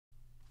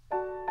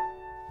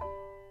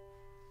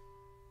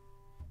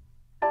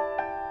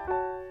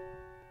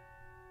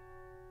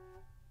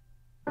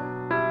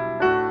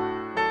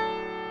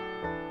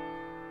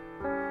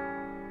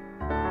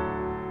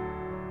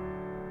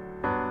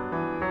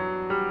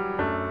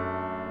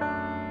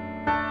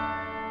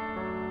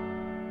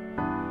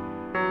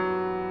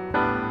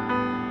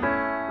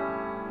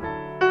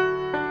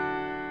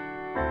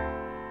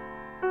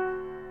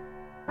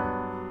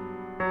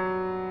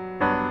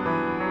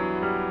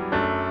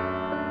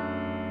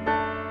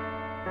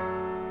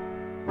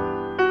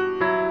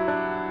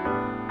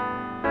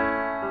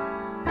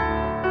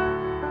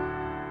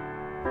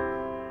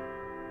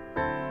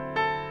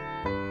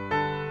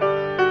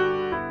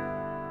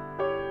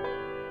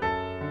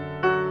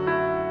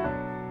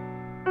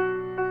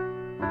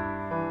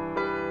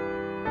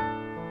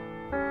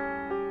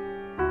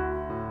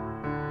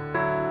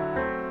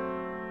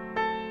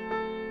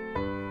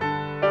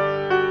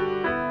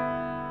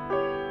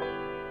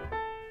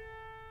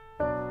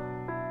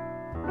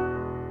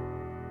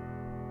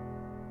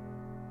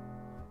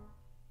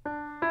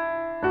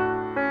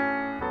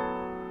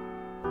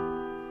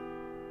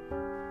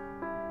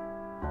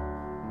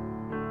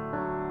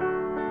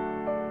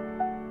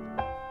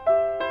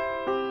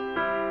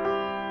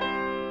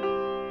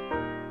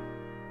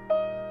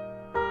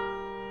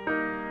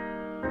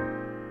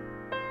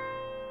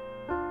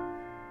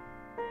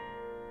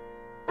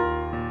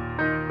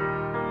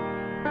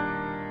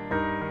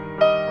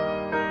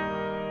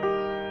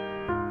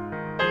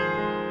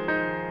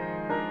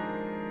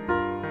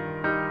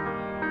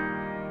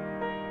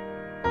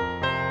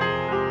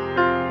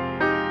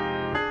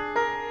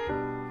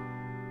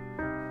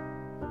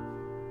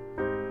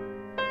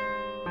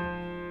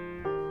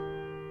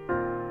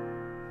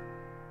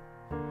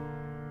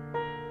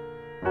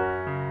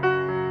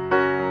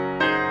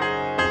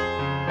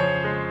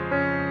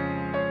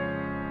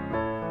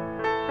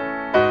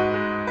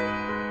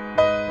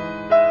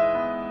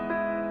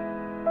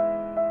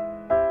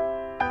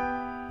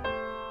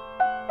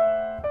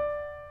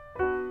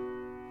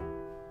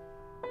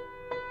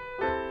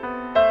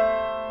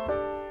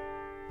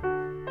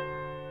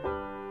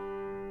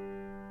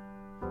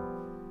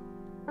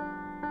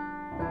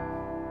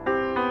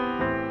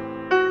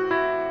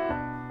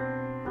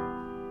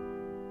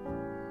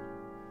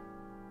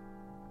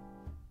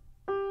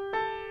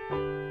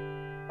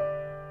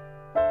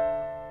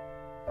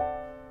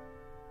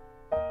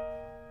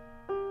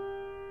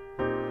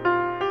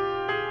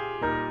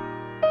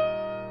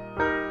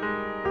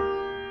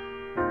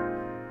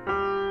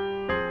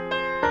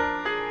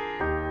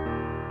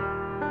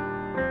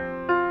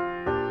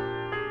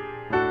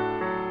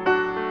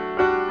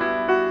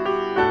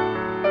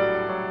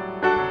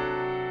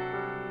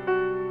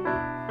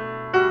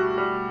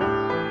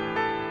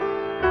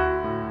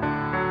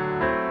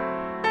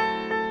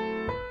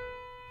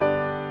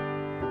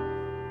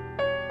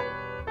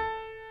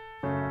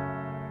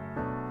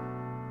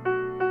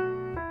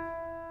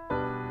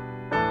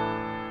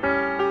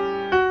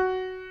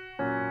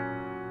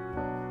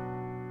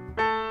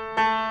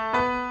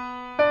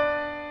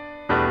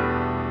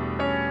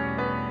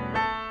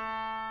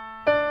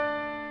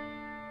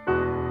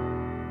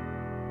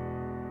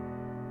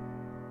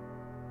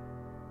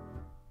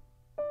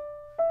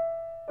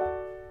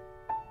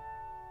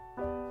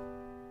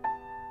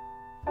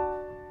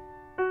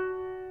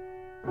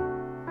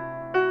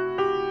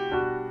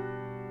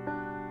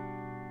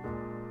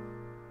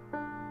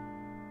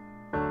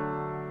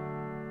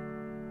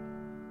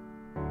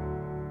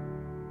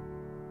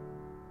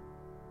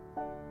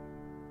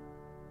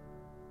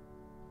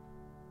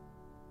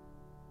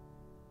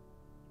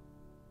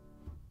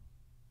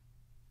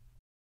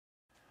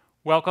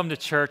Welcome to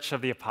Church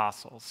of the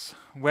Apostles,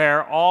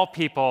 where all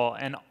people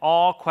and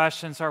all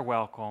questions are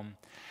welcome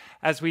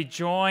as we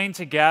join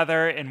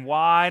together in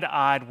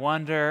wide-eyed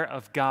wonder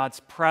of God's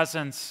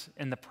presence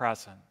in the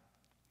present.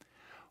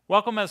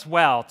 Welcome as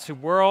well to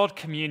World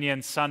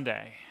Communion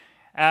Sunday,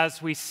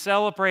 as we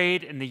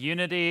celebrate in the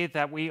unity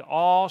that we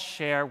all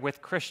share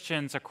with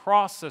Christians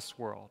across this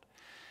world,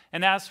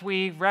 and as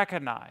we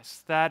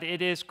recognize that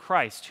it is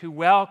Christ who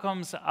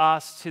welcomes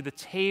us to the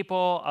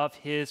table of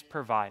his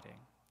providing.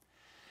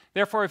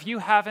 Therefore, if you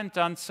haven't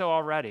done so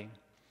already,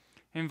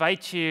 I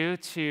invite you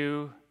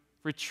to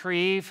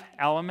retrieve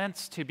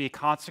elements to be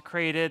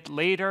consecrated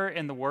later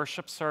in the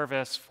worship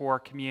service for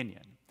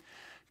communion.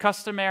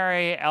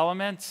 Customary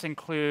elements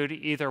include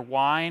either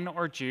wine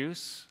or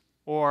juice,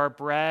 or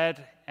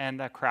bread and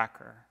a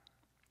cracker.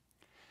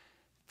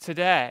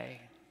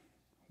 Today,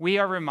 we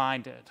are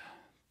reminded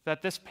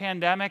that this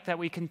pandemic that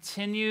we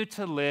continue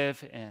to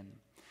live in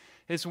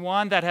is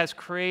one that has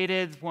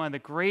created one of the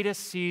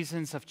greatest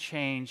seasons of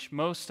change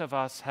most of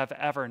us have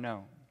ever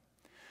known.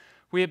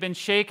 We have been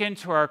shaken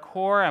to our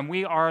core, and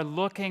we are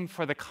looking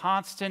for the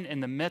constant in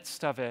the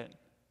midst of it,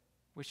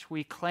 which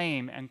we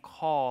claim and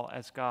call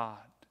as God.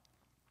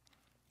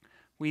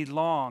 We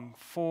long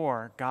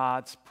for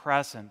God's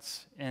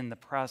presence in the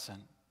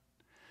present.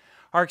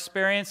 Our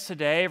experience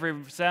today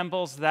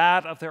resembles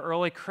that of the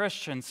early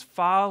Christians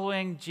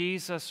following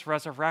Jesus'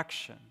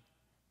 resurrection,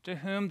 to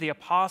whom the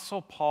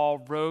Apostle Paul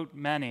wrote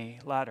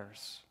many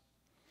letters.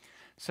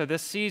 So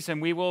this season,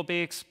 we will be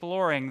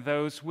exploring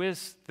those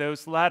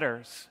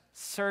letters,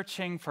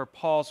 searching for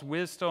Paul's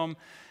wisdom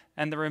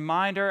and the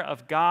reminder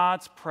of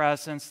God's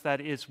presence that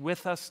is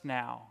with us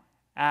now,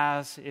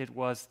 as it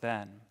was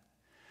then.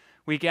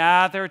 We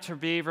gather to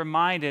be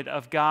reminded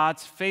of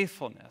God's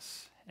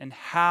faithfulness and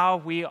how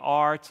we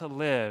are to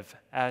live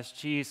as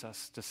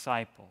Jesus'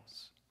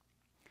 disciples.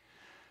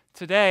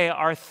 Today,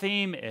 our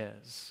theme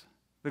is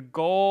the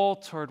goal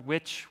toward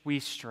which we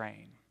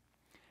strain.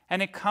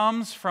 And it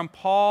comes from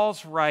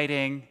Paul's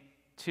writing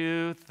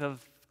to the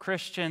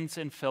Christians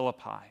in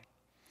Philippi,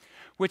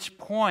 which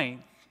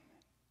points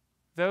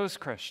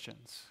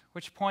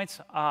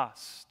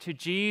us to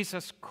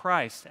Jesus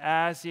Christ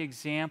as the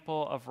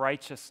example of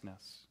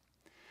righteousness.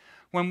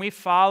 When we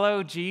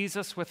follow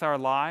Jesus with our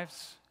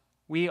lives,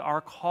 we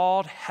are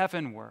called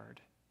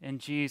heavenward in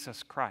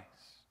Jesus Christ.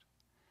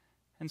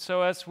 And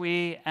so as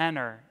we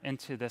enter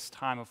into this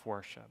time of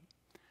worship,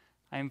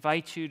 I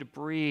invite you to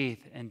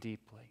breathe in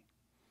deeply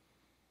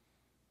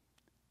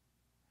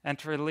and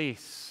to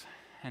release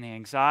any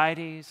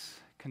anxieties,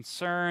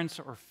 concerns,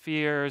 or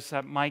fears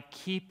that might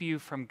keep you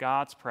from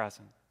God's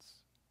presence,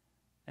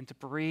 and to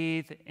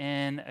breathe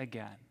in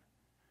again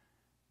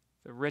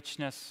the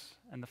richness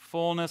and the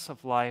fullness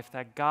of life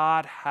that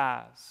God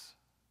has,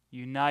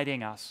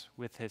 uniting us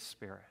with his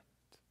Spirit.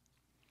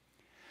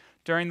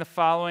 During the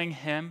following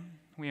hymn,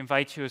 we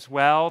invite you as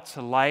well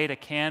to light a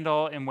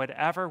candle in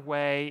whatever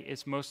way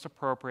is most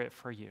appropriate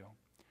for you,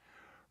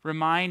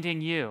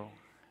 reminding you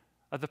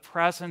of the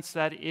presence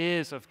that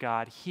is of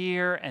God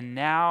here and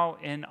now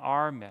in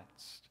our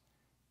midst,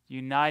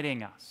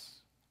 uniting us,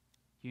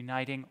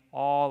 uniting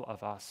all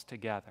of us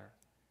together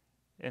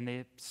in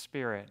the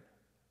spirit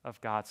of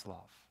God's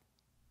love.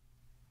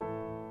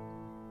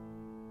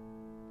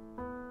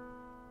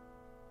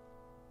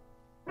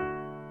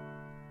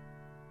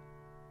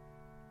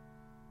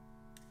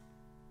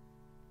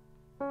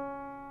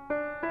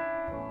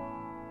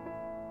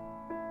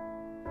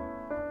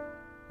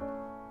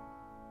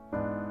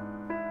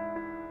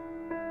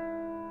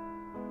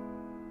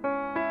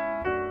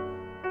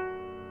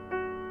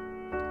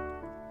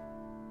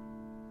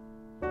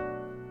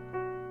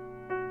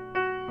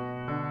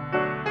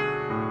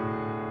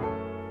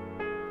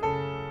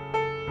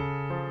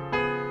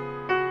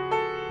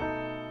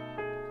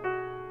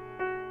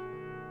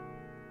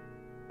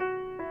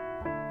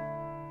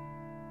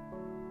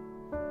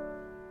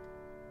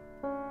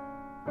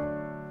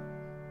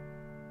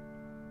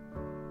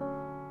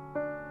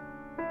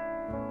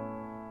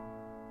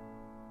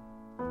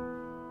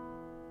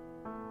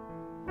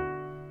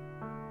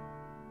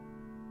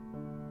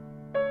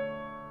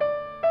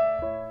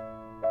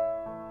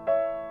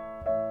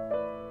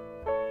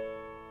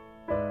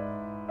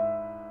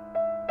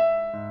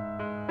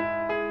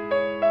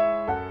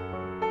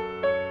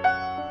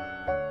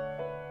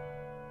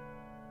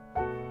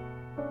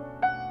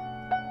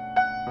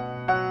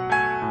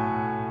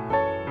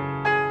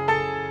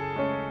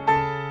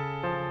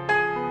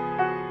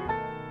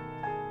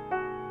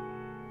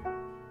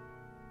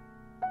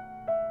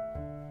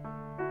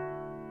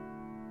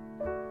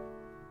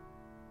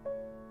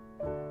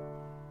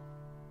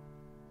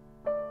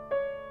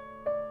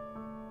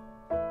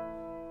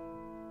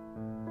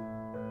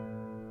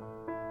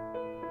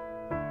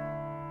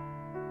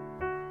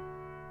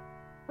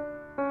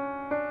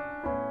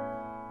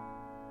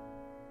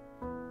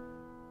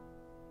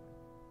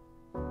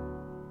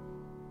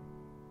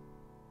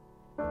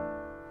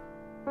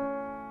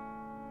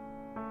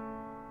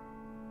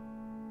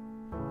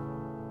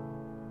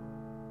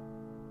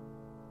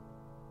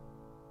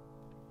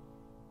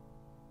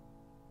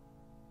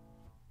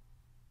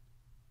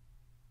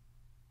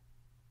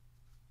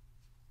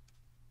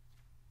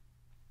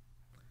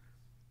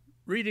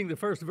 reading the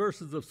first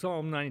verses of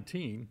Psalm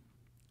 19,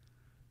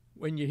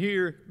 when you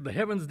hear the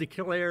heavens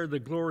declare the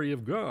glory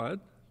of God,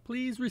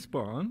 please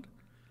respond,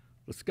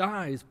 the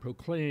skies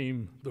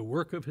proclaim the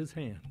work of his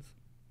hands.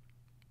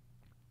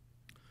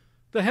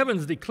 The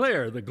heavens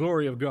declare the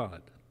glory of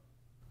God.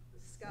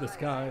 The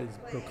skies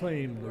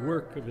proclaim the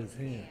work of his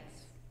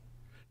hands.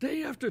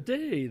 Day after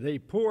day they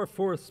pour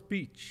forth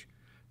speech.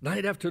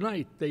 Night after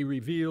night they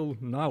reveal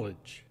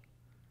knowledge.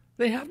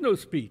 They have no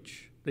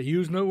speech. They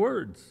use no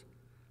words.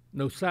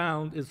 No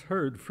sound is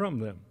heard from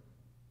them.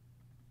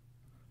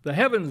 The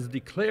heavens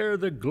declare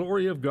the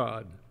glory of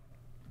God.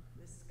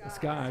 The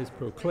skies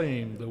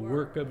proclaim the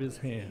work of his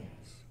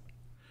hands.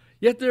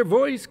 Yet their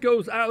voice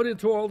goes out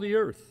into all the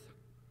earth,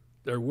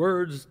 their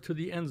words to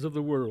the ends of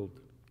the world.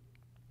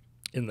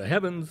 In the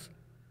heavens,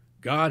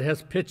 God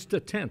has pitched a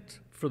tent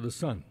for the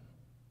sun.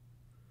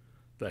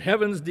 The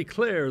heavens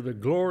declare the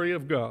glory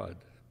of God.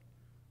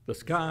 The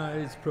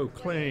skies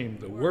proclaim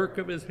the work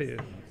of his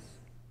hands.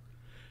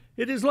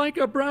 It is like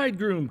a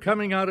bridegroom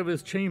coming out of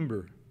his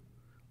chamber,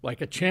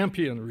 like a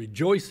champion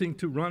rejoicing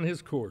to run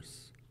his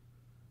course.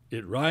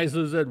 It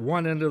rises at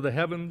one end of the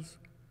heavens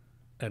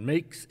and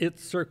makes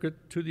its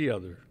circuit to the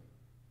other.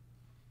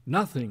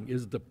 Nothing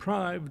is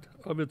deprived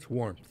of its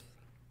warmth.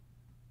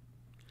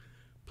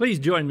 Please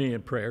join me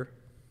in prayer.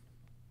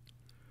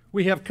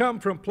 We have come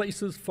from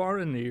places far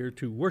and near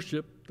to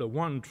worship the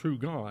one true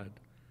God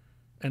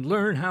and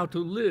learn how to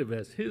live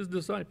as his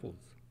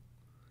disciples.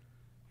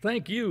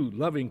 Thank you,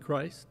 loving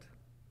Christ,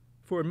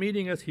 for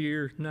meeting us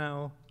here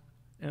now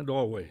and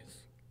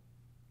always.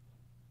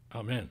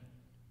 Amen.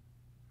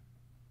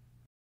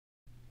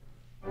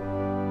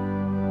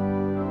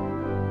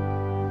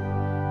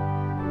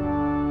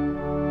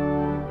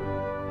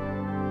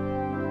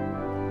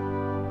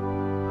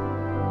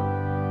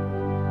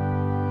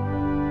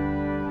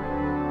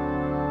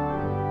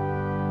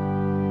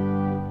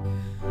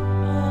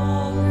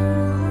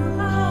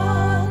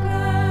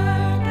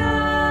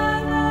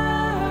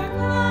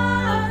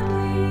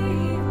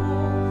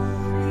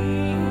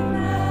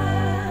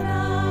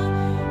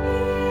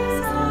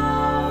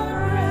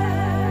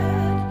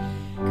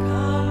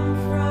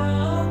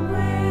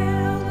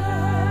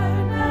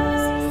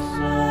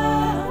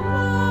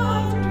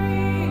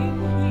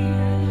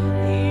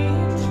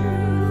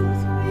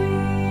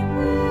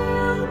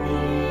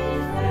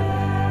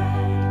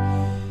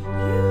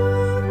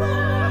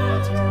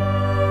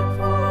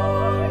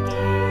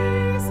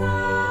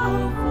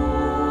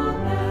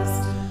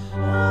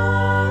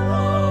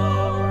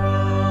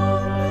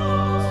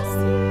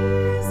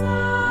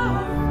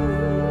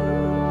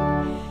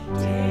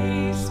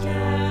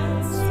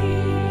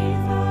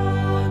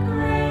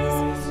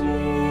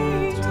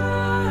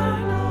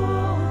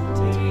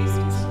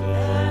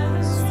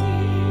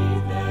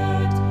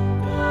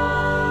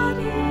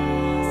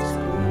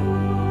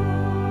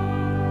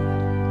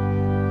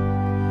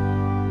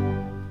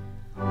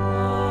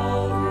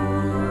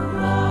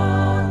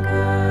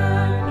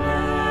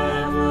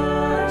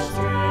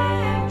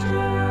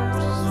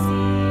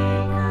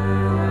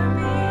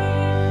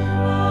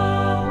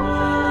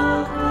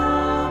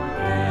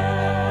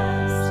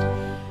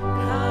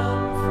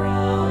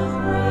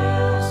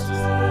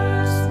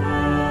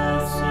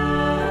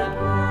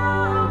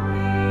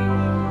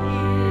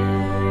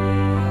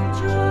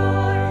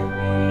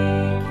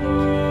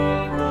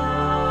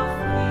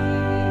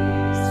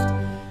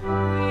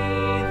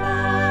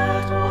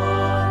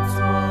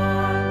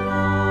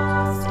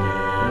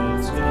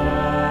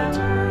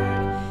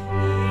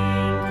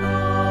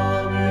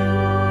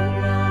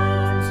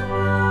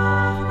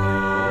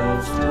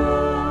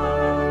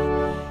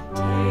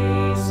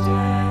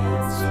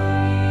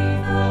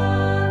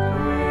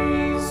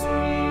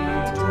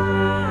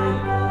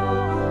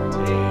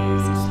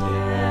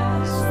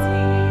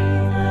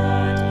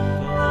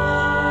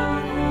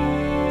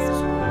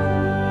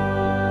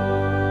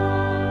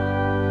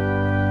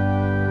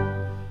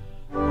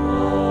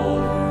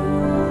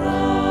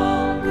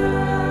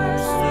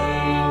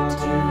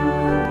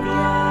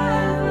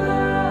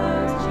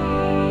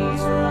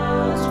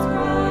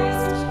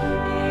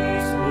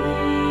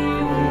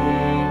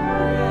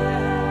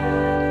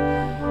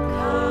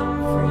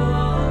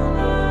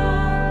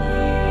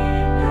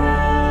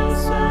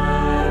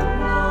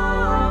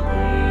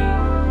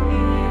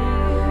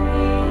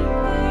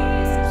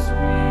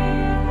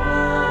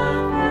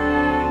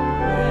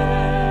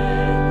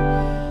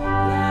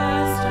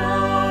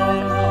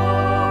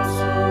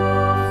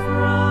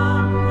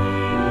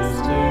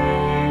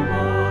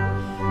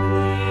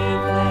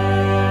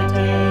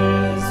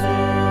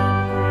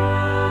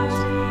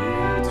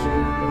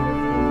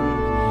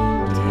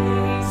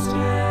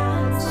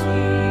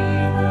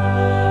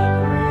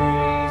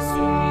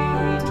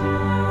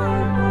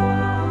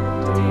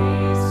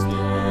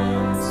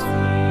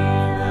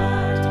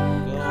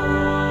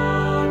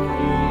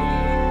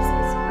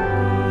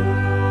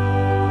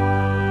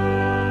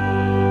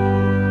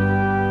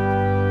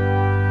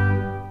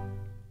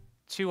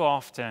 Too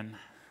often,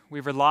 we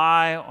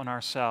rely on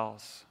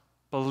ourselves,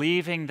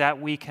 believing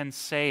that we can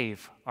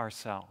save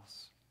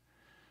ourselves.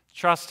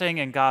 Trusting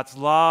in God's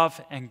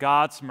love and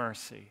God's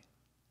mercy,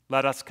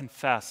 let us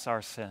confess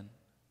our sin.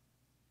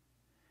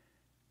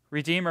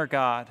 Redeemer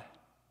God,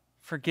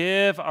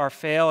 forgive our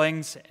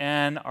failings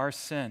and our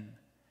sin,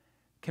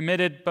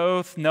 committed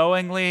both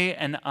knowingly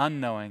and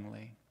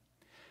unknowingly.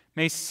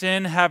 May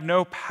sin have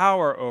no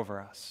power over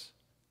us,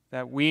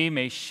 that we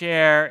may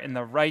share in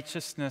the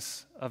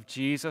righteousness of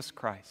Jesus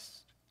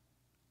Christ.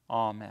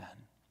 Amen.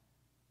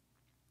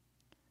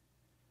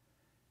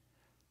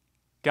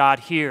 God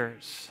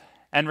hears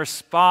and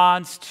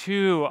responds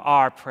to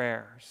our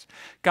prayers.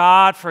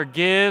 God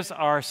forgives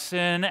our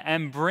sin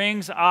and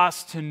brings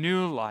us to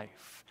new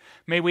life.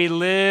 May we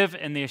live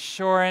in the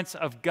assurance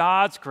of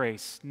God's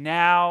grace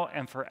now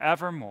and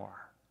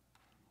forevermore.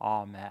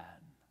 Amen.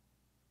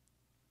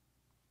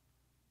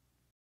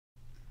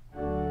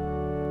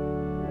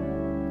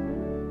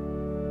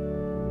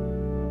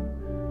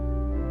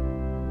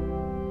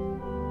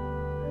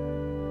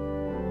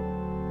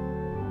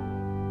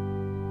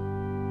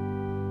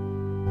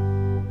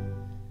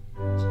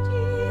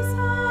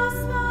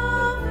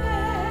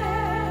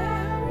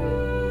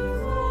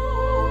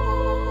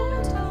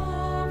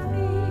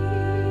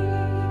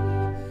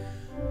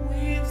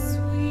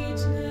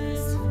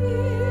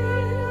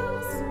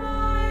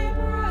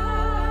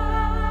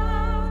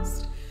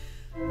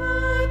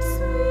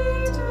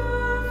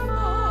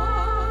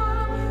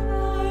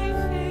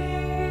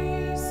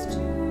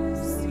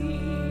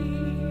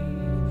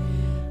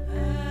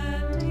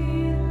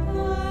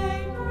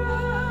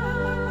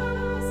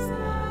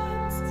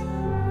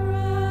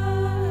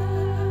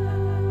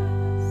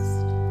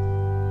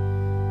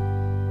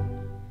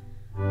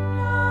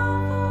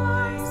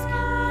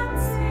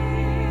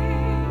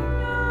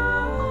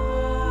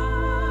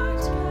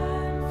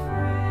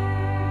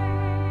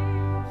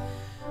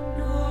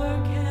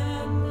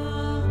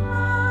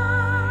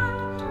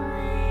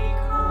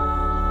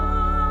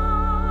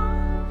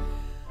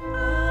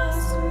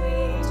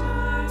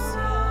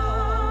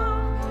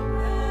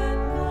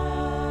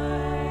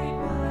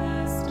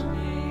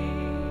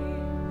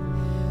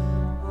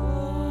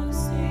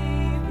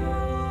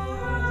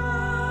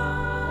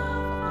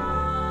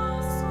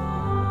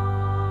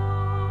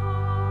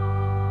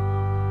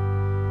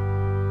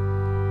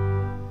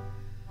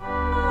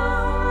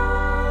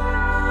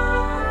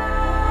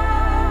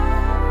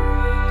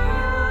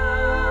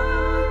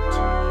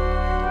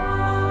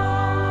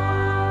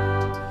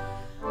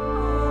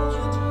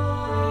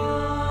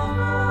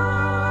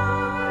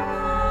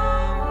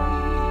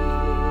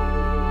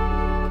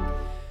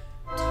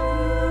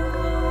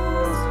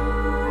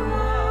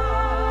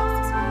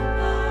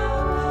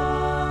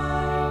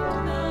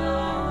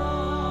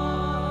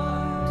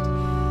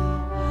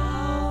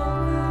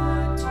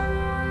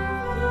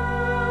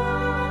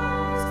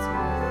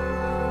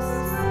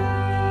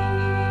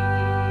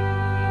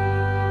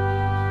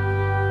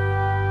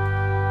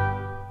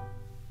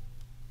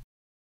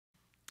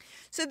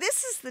 So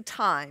this is the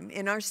time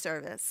in our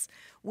service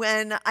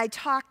when I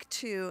talk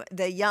to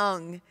the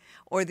young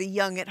or the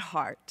young at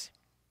heart.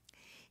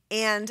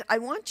 And I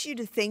want you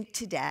to think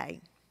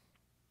today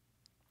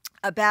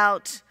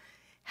about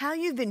how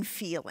you've been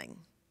feeling.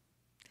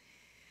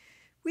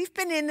 We've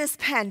been in this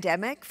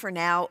pandemic for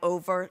now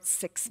over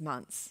 6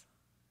 months.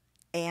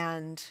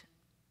 And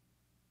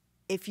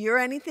if you're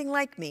anything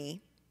like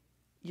me,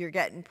 you're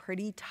getting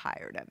pretty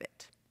tired of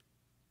it.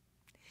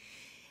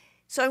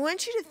 So I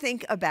want you to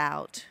think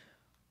about,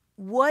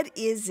 what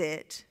is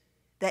it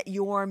that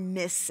you're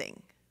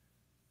missing?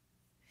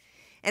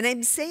 And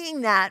I'm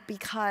saying that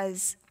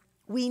because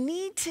we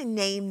need to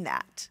name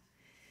that.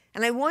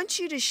 And I want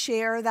you to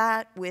share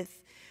that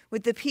with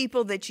the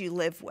people that you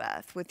live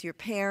with your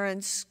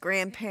parents,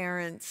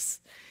 grandparents,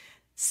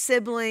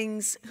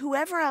 siblings,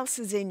 whoever else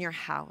is in your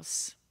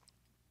house.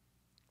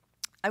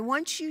 I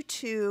want you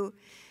to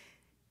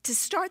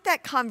start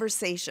that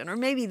conversation, or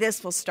maybe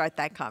this will start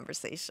that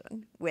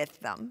conversation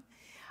with them,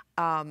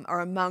 or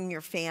among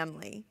your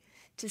family,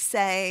 to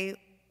say,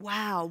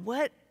 wow,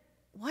 what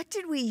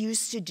did we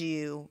used to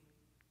do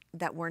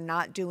that we're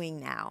not doing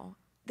now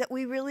that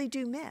we really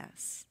do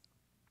miss?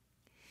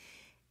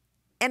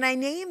 And I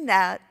name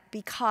that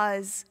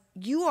because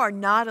you are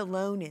not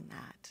alone in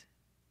that.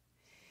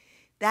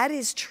 That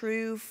is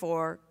true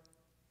for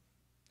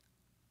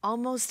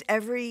almost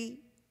every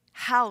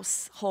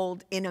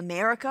household in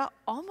America,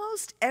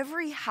 almost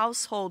every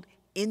household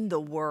in the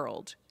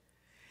world.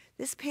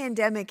 This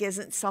pandemic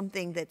isn't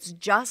something that's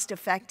just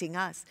affecting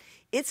us.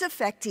 It's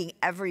affecting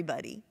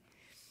everybody.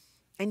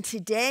 And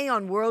today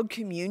on World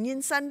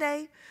Communion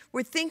Sunday,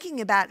 we're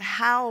thinking about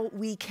how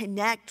we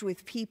connect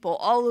with people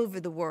all over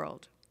the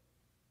world.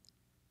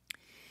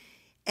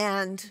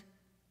 And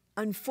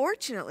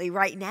unfortunately,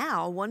 right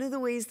now, one of the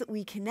ways that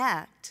we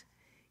connect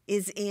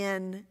is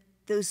in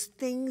those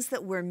things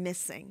that we're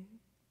missing.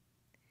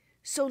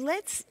 So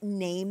let's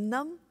name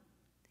them.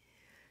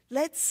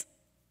 Let's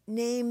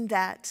name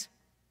that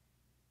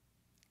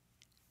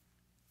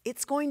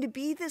it's going to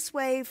be this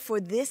way for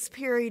this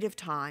period of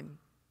time.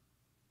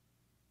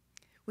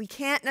 We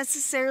can't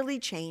necessarily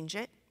change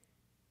it.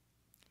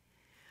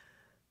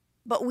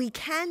 but we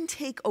can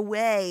take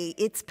away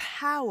its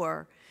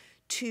power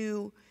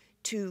to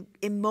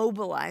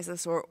immobilize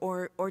us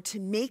or to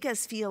make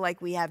us feel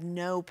like we have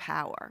no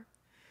power.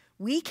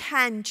 We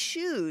can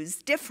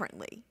choose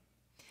differently,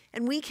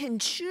 and we can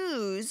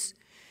choose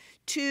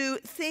to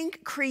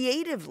think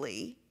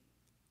creatively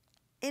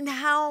in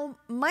how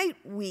might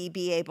we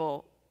be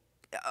able,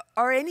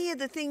 are any of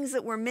the things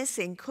that we're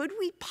missing, could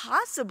we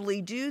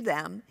possibly do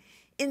them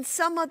in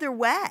some other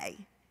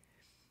way?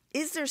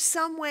 Is there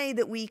some way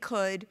that we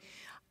could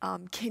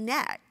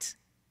connect?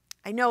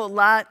 I know a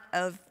lot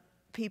of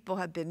people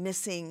have been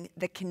missing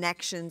the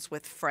connections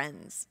with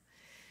friends.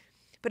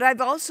 But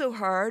I've also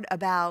heard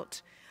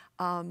about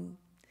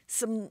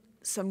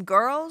some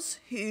girls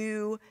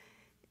who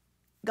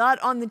got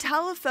on the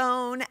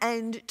telephone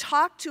and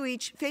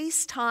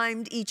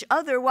FaceTimed each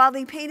other while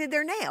they painted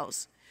their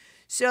nails.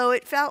 So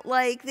it felt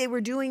like they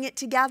were doing it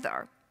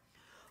together.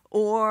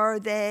 Or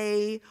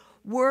they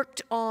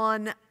worked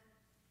on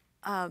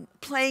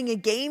playing a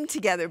game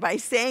together by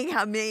saying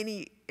how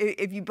many,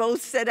 if you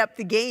both set up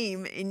the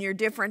game in your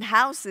different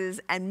houses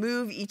and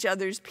move each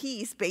other's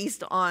piece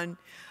based on,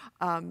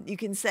 you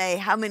can say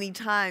how many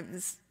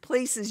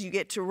places you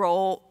get to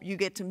roll, you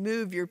get to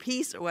move your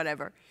piece or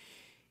whatever.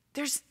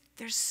 There's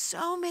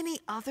so many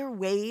other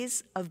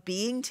ways of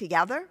being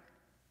together,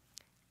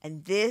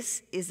 and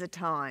this is a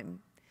time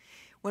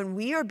when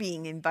we are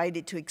being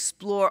invited to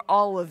explore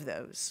all of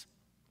those.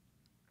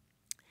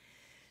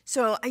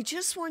 So I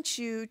just want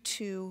you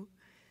to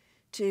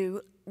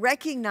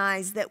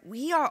recognize that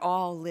we are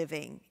all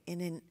living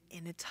in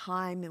a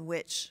time in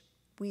which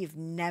we've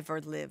never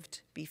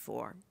lived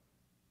before,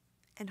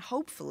 and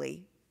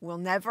hopefully we'll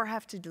never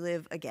have to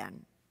live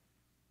again.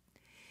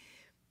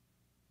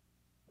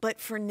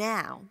 But for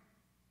now,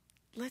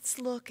 let's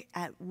look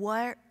at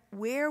where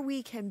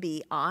we can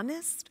be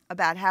honest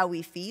about how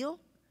we feel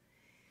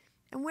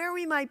and where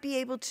we might be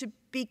able to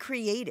be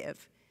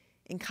creative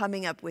in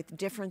coming up with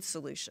different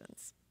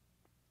solutions.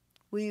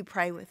 Will you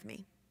pray with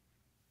me?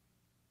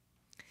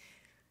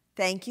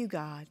 Thank you,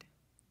 God,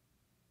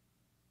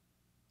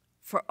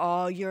 for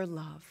all your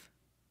love.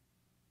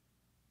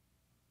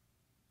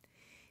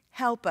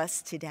 Help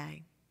us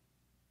today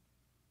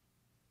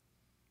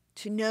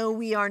to know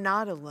we are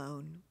not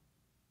alone,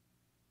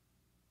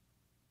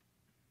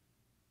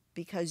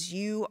 because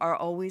you are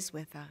always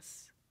with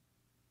us,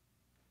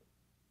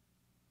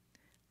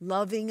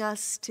 loving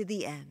us to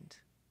the end.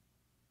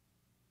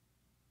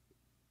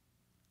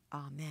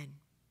 Amen.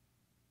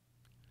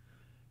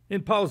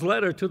 In Paul's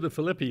letter to the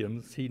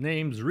Philippians, he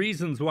names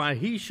reasons why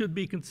he should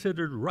be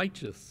considered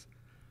righteous,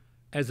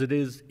 as it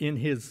is in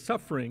his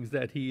sufferings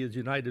that he is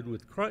united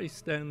with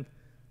Christ and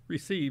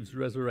receives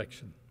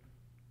resurrection.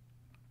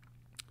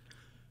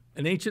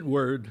 An ancient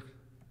word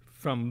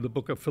from the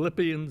book of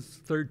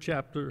Philippians, 3rd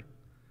chapter,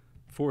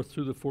 4th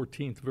through the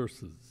 14th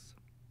verses.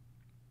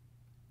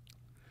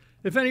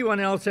 If anyone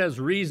else has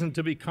reason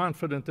to be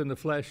confident in the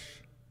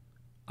flesh,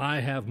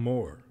 I have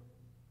more.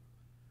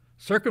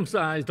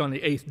 Circumcised on the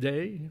 8th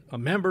day, a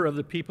member of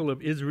the people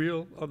of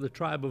Israel, of the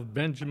tribe of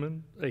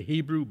Benjamin, a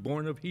Hebrew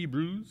born of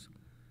Hebrews,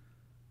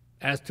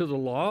 as to the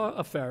law,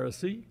 a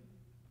Pharisee,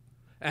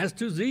 as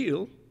to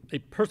zeal, a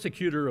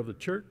persecutor of the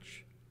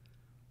church,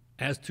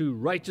 as to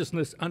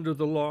righteousness under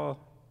the law,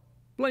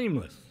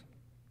 blameless.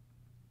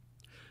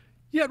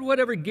 Yet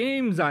whatever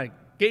gains I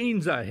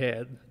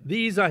had,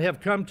 these I have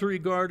come to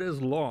regard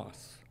as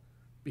loss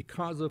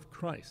because of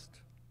Christ.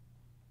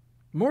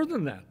 More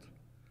than that,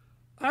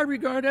 I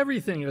regard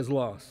everything as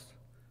loss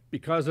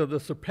because of the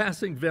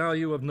surpassing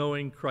value of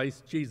knowing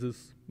Christ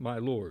Jesus, my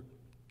Lord.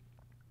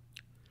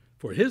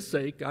 For his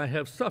sake I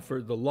have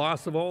suffered the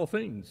loss of all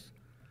things,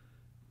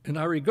 and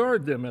I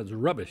regard them as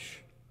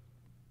rubbish,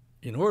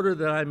 in order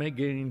that I may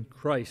gain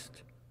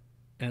Christ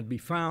and be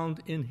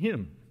found in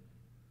him,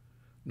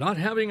 not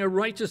having a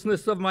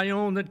righteousness of my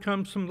own that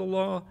comes from the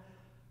law,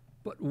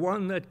 but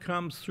one that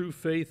comes through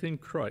faith in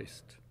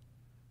Christ,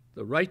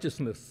 the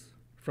righteousness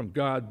from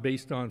God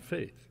based on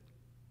faith.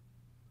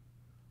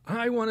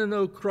 I want to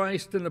know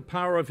Christ and the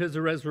power of his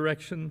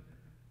resurrection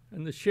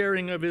and the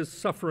sharing of his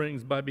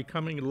sufferings by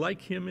becoming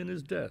like him in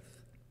his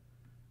death,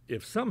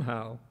 if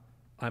somehow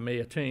I may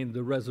attain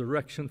the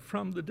resurrection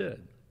from the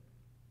dead.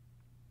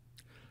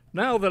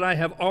 Now that I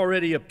have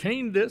already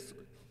obtained this,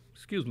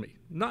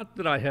 not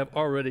that I have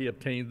already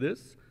obtained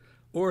this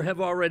or have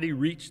already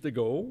reached the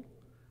goal,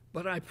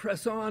 but I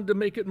press on to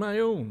make it my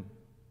own,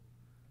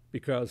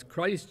 because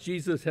Christ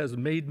Jesus has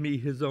made me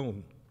his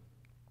own.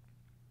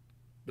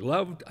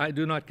 Beloved, I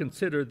do not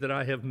consider that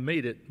I have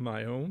made it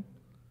my own,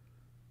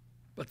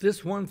 but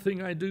this one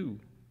thing I do,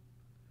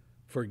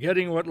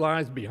 forgetting what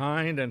lies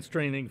behind and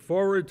straining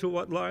forward to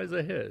what lies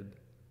ahead,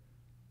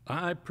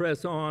 I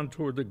press on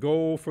toward the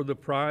goal for the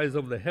prize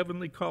of the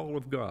heavenly call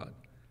of God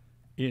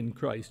in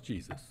Christ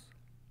Jesus.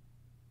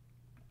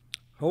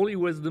 Holy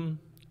wisdom,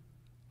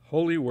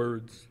 holy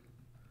words,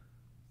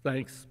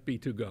 thanks be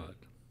to God.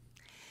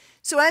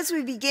 So as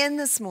we begin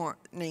this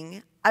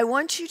morning, I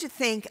want you to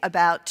think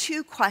about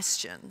two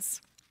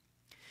questions.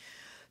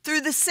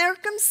 Through the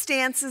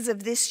circumstances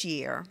of this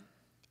year,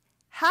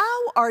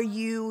 How are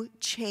you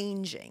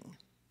changing?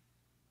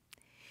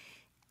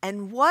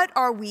 And what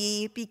are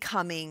we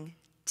becoming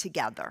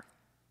together?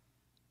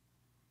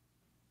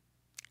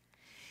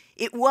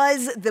 It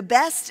was the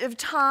best of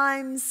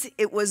times.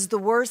 It was the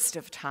worst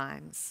of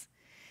times.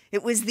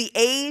 It was the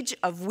age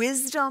of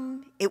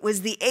wisdom. It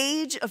was the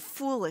age of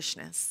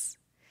foolishness.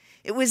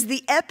 It was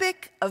the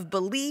epoch of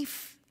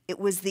belief. It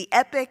was the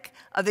epoch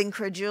of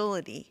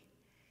incredulity.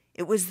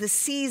 It was the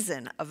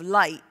season of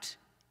light.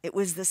 It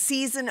was the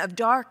season of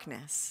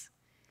darkness.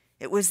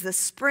 It was the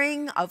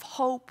spring of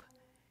hope.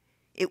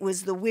 It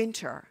was the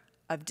winter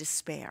of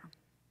despair.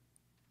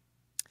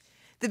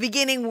 The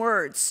beginning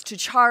words to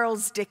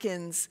Charles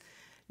Dickens'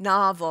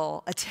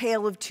 novel, A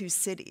Tale of Two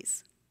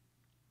Cities,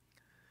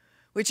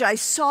 which I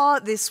saw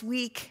this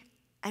week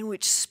and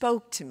which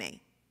spoke to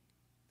me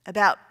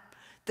about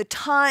the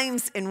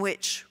times in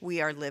which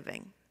we are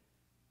living.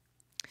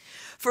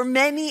 For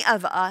many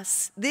of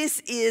us, this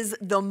is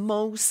the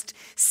most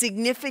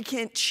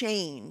significant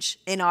change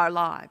in our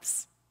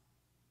lives.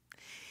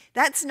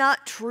 That's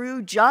not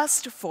true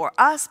just for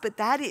us, but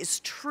that is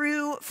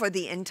true for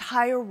the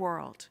entire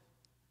world.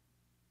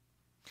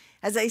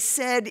 As I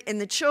said in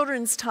the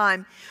children's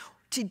time,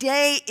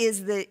 today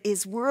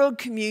is World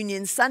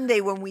Communion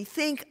Sunday, when we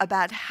think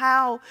about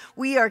how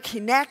we are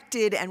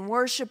connected and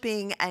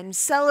worshiping and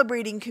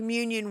celebrating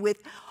communion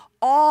with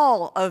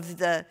all of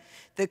the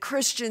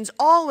Christians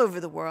all over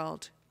the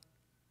world.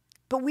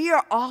 But we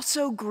are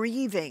also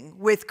grieving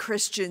with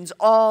Christians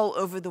all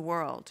over the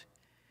world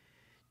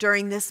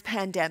during this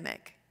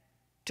pandemic,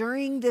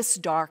 during this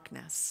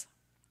darkness.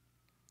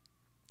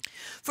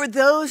 For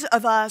those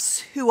of us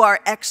who are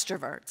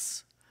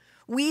extroverts,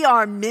 we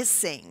are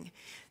missing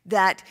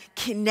that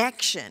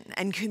connection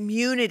and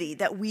community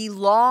that we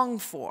long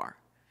for.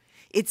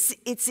 It's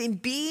in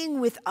being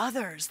with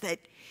others that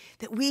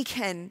we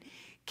can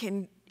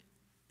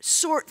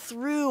sort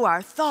through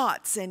our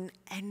thoughts and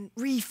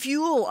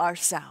refuel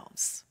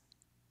ourselves.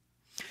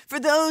 For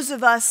those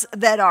of us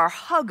that are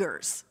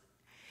huggers,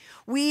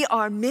 we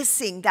are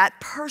missing that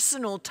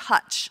personal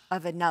touch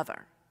of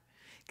another,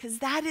 because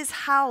that is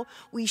how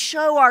we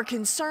show our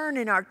concern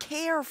and our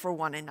care for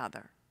one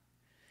another.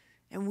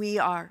 And we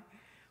are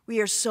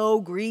so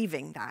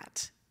grieving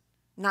that,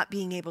 not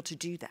being able to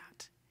do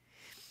that.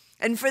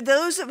 And for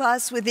those of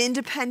us with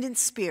independent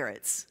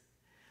spirits,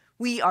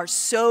 we are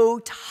so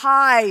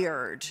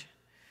tired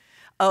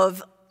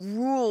of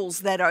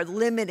rules that are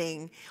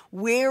limiting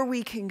where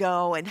we can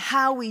go and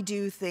how we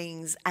do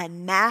things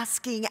and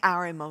masking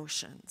our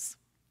emotions.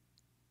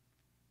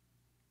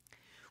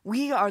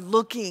 We are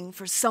looking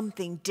for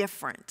something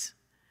different,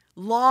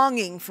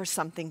 longing for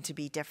something to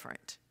be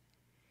different.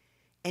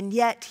 And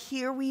yet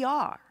here we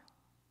are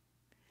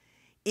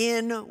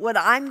in what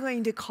I'm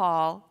going to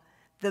call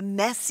the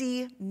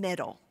messy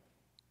middle.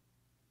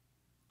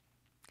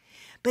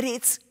 But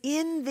it's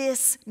in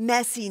this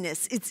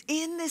messiness, it's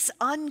in this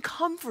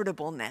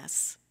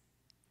uncomfortableness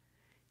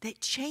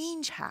that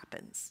change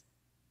happens.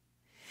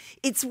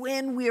 It's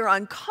when we're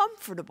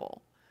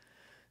uncomfortable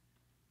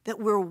that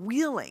we're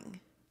willing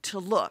to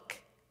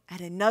look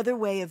at another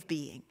way of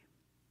being.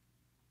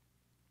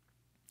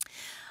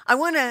 I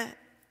want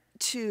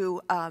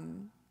to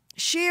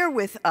share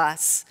with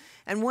us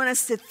and want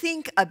us to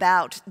think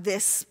about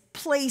this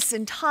place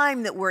and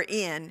time that we're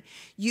in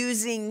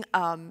using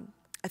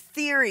a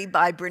theory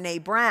by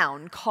Brené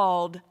Brown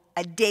called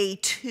a day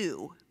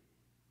two.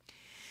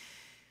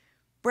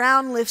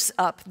 Brown lifts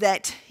up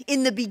that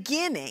in the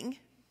beginning,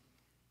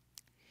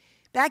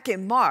 back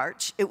in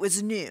March, it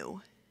was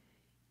new.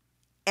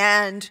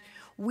 And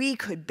we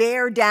could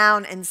bear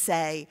down and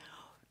say,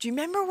 do you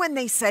remember when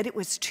they said it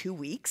was 2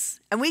 weeks?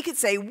 And we could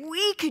say,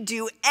 we could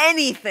do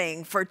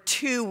anything for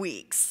 2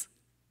 weeks.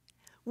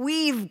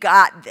 We've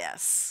got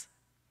this.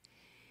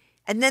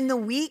 And then the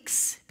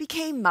weeks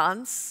became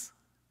months.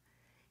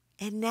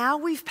 And now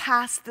we've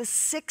passed the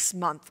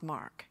 6-month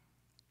mark.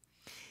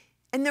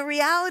 And the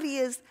reality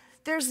is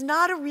there's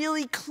not a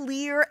really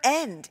clear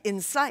end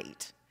in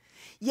sight.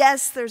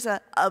 Yes, there's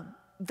a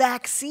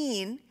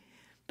vaccine,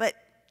 but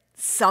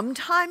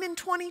sometime in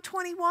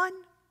 2021,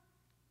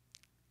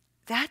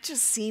 that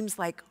just seems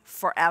like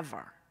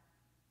forever.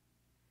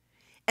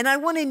 And I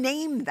want to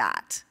name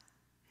that.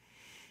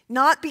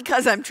 Not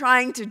because I'm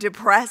trying to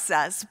depress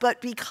us,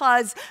 but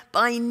because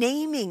by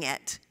naming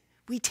it,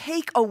 we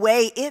take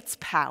away its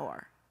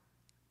power.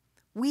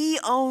 We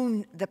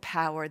own the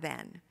power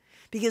then,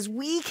 because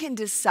we can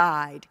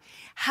decide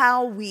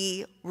how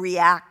we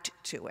react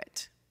to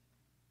it.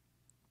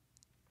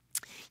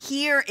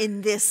 Here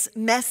in this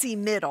messy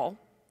middle,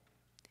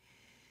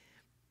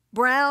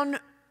 Brown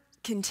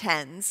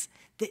contends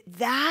that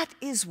that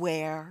is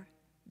where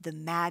the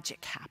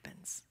magic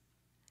happens.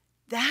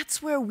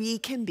 That's where we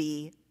can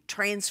be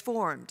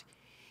transformed,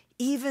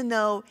 even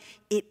though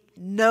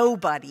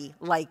nobody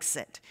likes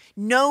it.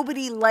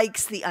 Nobody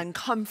likes the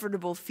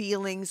uncomfortable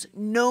feelings.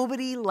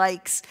 Nobody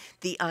likes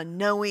the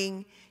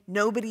unknowing.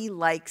 Nobody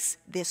likes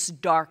this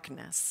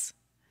darkness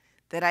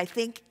that I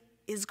think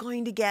is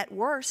going to get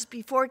worse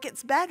before it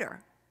gets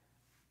better.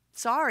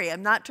 Sorry,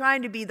 I'm not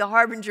trying to be the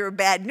harbinger of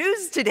bad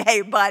news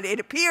today, but it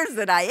appears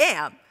that I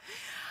am.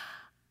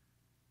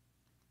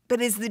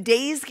 But as the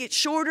days get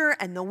shorter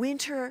and the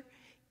winter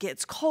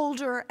gets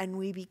colder and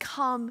we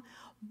become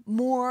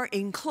more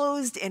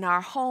enclosed in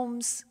our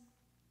homes,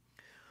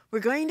 we're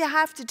going to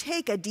have to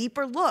take a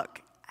deeper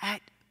look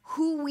at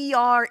who we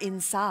are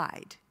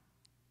inside.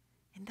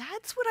 And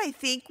that's what I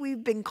think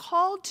we've been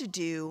called to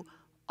do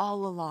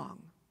all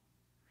along.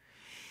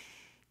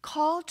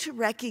 Called to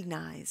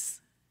recognize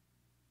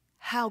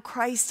how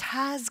Christ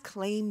has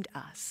claimed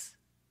us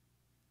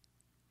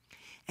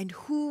and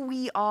who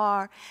we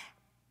are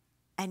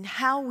and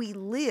how we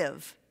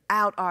live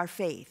out our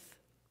faith.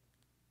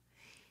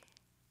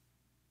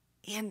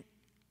 And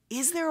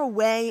is there a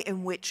way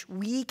in which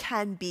we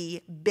can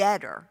be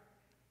better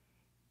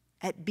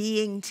at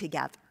being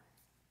together?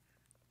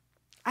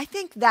 I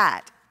think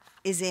that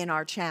is in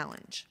our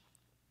challenge.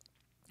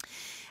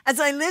 As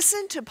I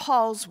listen to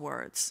Paul's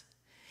words,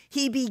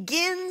 he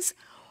begins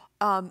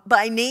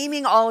by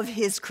naming all of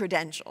his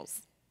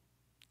credentials.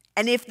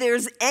 And if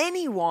there's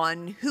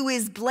anyone who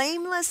is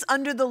blameless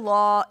under the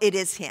law, it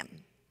is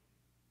him.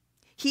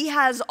 He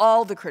has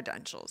all the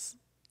credentials.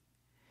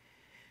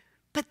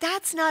 But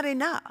that's not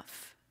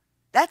enough.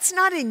 That's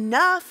not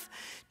enough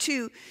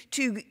to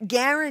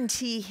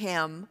guarantee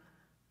him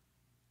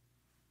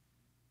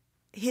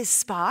his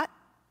spot.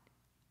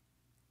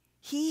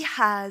 He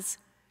has,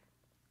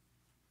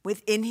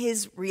 within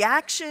his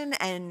reaction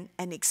and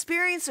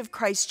experience of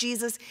Christ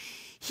Jesus,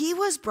 he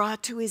was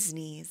brought to his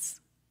knees.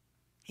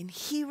 And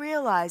he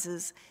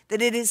realizes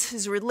that it is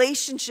his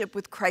relationship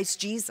with Christ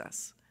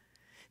Jesus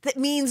that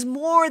means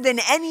more than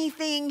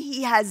anything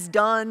he has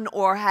done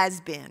or has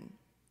been.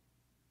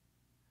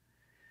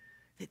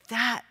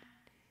 That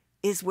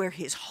is where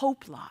his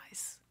hope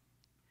lies.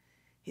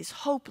 His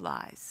hope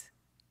lies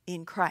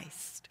in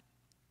Christ.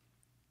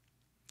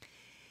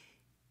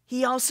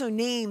 He also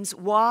names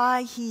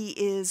why he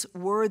is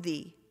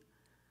worthy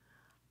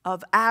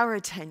of our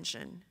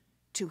attention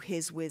to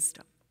his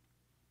wisdom.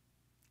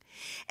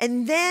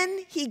 And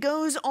then he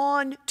goes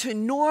on to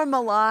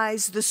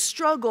normalize the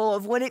struggle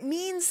of what it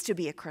means to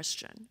be a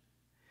Christian.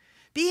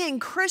 Being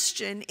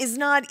Christian is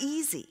not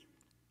easy.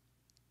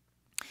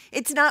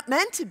 It's not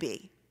meant to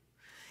be.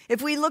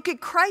 If we look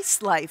at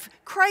Christ's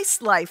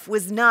life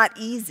was not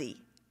easy.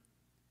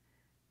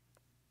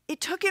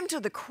 It took him to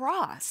the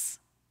cross.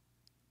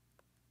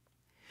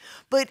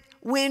 But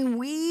when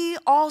we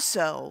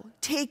also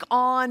take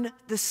on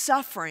the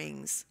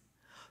sufferings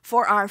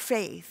for our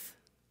faith,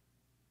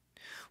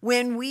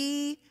 when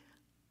we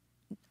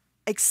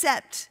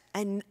accept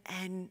and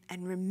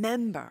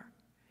remember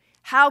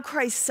how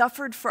Christ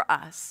suffered for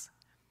us,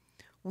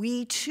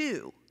 we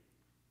too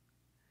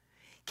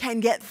can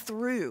get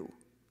through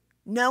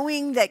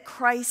knowing that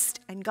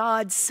Christ and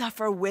God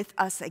suffer with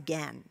us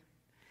again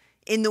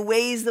in the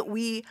ways that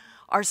we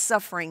are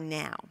suffering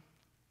now.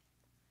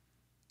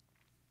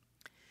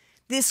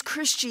 This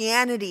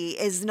Christianity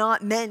is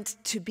not meant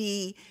to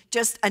be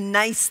just a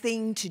nice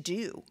thing to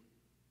do.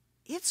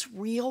 It's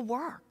real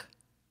work.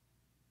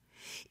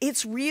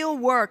 It's real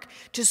work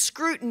to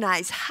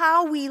scrutinize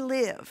how we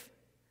live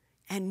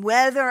and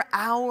whether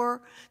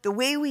the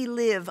way we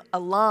live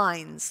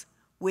aligns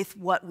with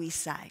what we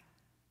say.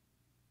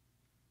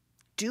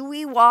 Do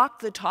we walk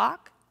the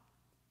talk?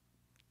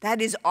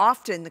 That is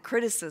often the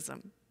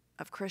criticism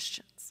of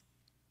Christians.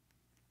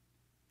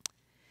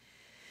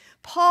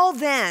 Paul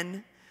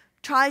then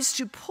tries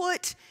to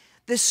put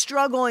the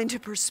struggle into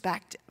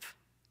perspective.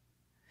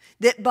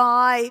 That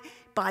by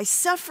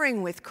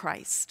suffering with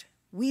Christ,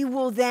 we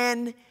will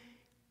then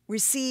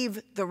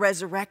receive the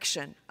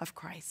resurrection of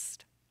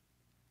Christ.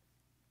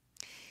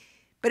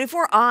 But if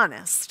we're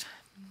honest,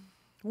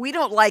 we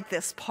don't like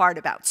this part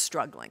about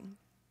struggling.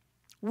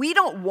 We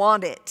don't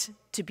want it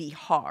to be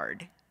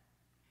hard.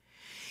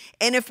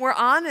 And if we're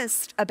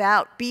honest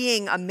about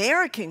being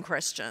American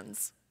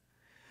Christians,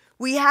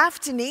 we have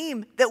to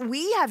name that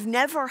we have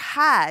never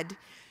had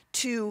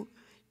to,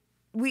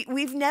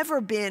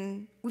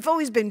 we've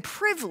always been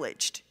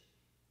privileged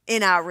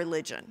in our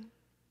religion.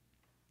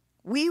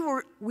 We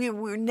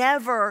were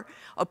never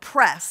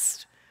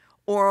oppressed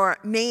or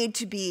made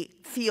to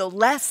feel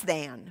less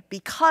than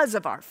because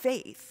of our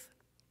faith.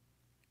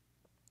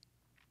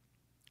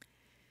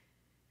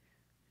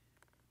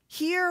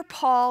 Here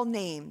Paul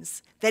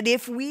names that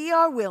if we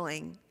are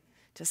willing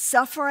to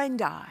suffer and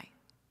die,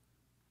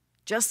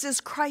 just as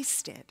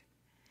Christ did,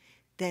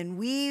 then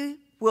we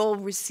will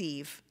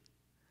receive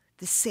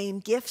the same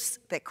gifts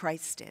that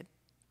Christ did.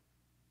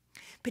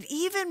 But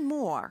even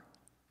more,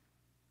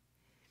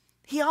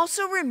 he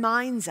also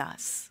reminds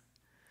us,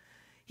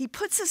 he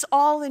puts us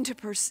all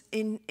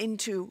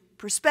into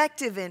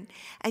perspective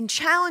and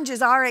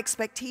challenges our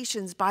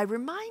expectations by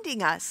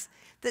reminding us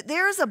that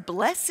there is a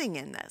blessing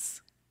in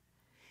this,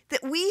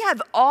 that we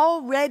have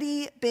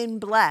already been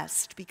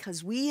blessed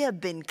because we have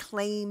been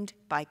claimed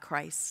by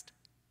Christ.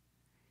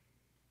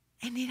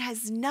 And it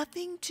has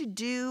nothing to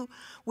do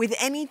with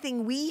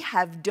anything we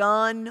have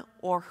done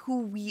or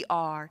who we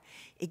are,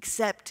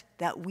 except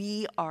that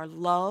we are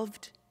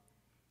loved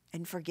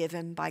and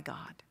forgiven by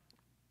God.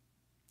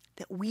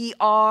 That we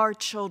are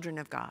children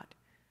of God.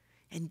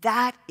 And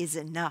that is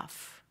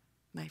enough,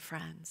 my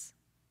friends.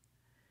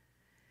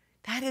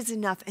 That is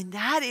enough. And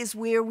that is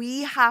where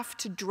we have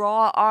to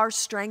draw our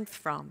strength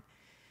from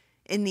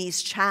in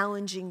these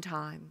challenging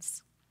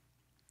times.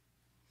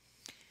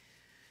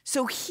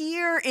 So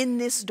here in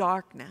this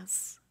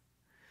darkness,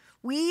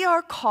 we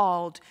are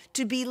called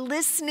to be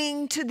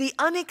listening to the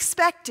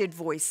unexpected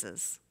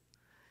voices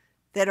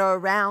that are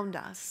around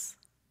us,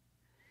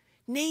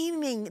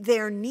 naming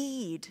their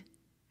need,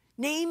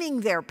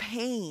 naming their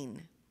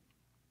pain.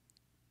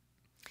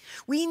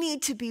 We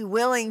need to be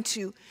willing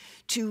to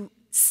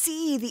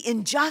see the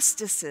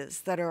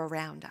injustices that are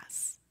around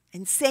us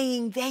and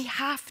saying they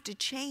have to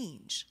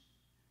change.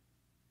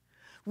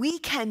 We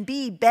can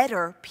be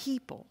better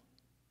people.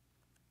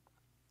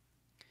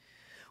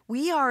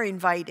 We are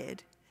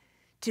invited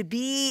to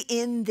be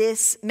in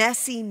this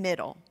messy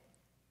middle,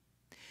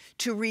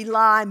 to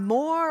rely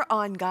more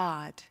on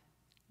God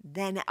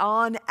than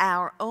on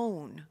our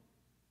own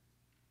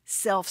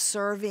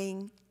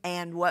self-serving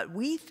and what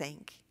we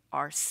think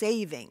are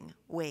saving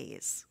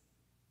ways.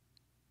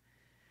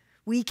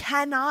 We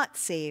cannot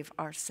save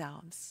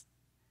ourselves.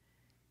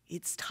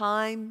 It's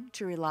time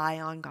to rely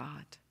on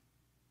God.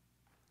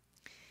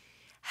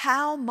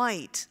 How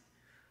might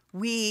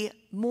we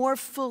more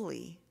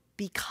fully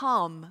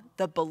become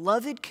the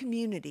beloved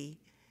community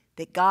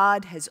that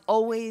God has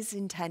always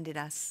intended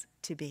us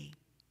to be?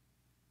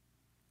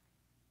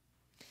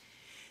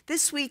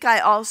 This week I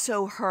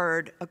also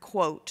heard a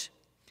quote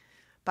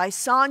by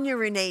Sonia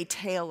Renee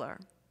Taylor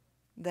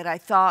that I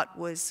thought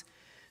was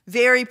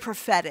very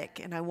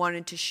prophetic, and I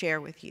wanted to share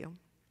with you.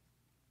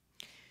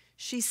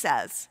 She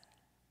says,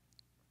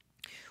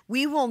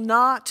 "We will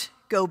not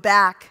go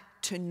back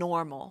to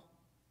normal.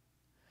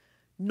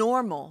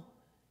 Normal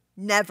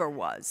never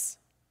was.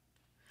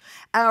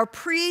 Our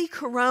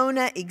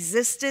pre-corona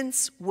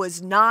existence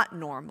was not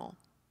normal,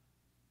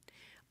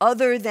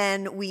 other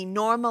than we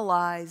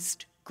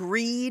normalized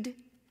greed,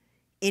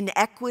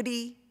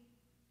 inequity,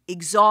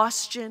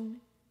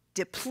 exhaustion,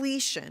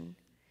 depletion,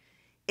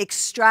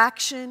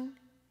 extraction,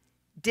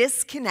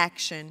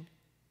 disconnection,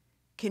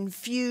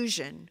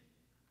 confusion,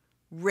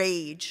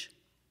 rage,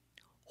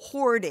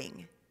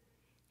 hoarding,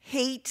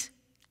 hate,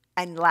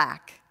 and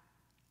lack.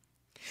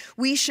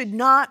 We should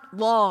not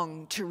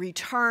long to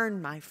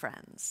return, my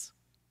friends.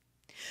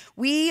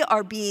 We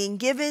are being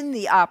given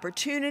the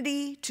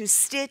opportunity to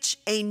stitch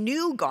a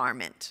new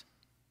garment,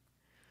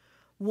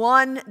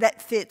 one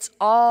that fits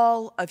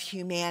all of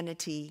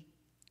humanity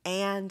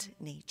and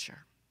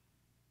nature."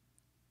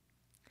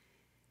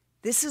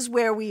 This is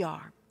where we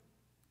are.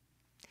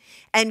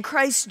 And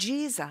Christ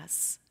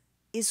Jesus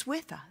is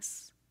with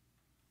us.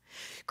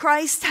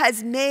 Christ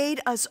has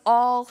made us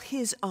all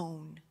his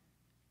own.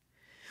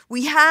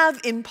 We have,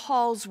 in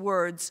Paul's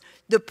words,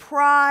 the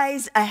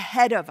prize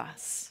ahead of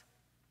us.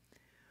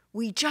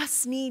 We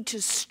just need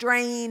to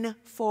strain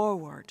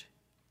forward.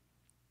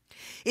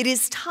 It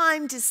is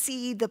time to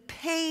see the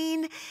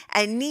pain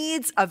and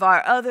needs of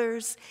our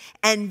others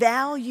and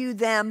value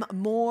them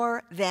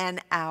more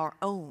than our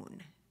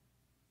own,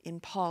 in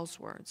Paul's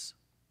words.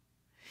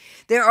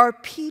 There are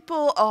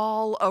people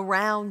all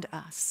around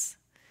us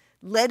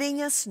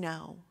letting us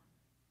know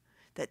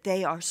that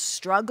they are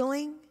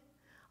struggling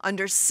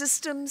under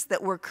systems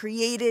that were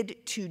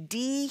created to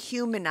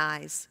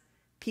dehumanize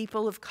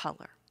people of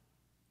color,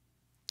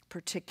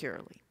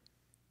 particularly.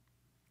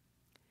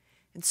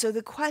 And so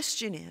the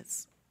question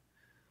is,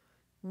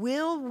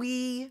 will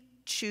we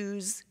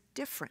choose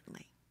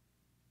differently?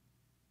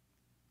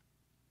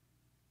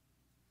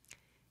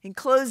 In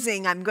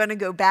closing, I'm going to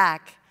go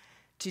back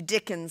to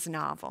Dickens'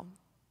 novel,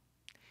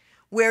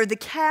 where the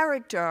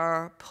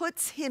character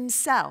puts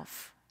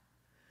himself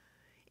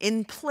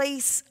in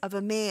place of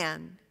a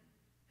man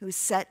who's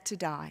set to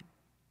die.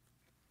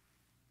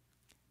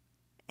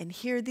 And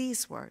hear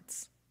these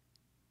words: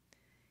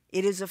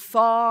 "It is a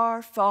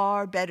far,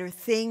 far better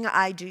thing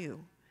I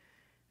do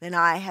than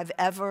I have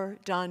ever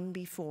done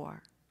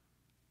before.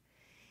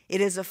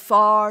 It is a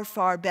far,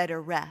 far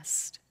better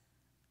rest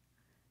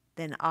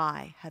than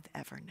I have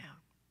ever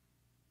known."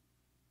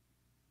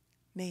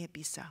 May it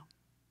be so.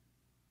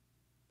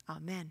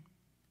 Amen.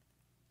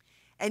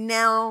 And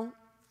now,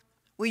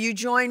 will you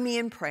join me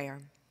in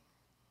prayer?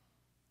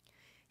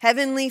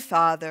 Heavenly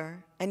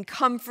Father and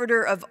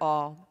Comforter of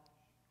all,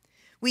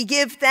 we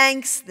give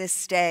thanks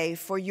this day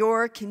for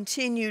your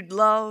continued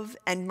love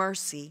and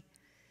mercy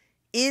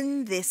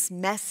in this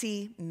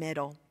messy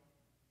middle.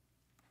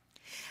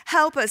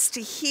 Help us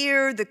to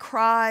hear the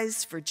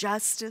cries for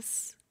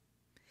justice.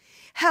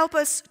 Help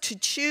us to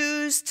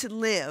choose to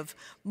live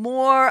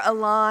more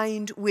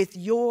aligned with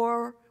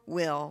your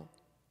will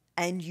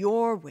and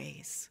your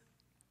ways.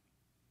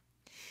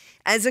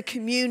 As a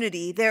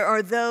community, there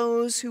are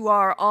those who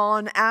are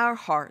on our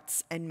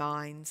hearts and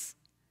minds.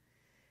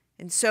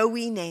 And so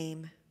we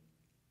name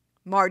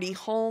Marty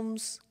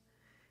Holmes,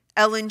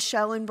 Ellen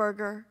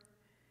Schellenberger,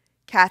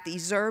 Kathy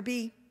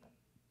Zerby,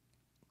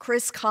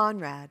 Chris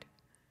Conrad,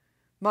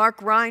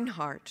 Mark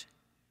Reinhardt,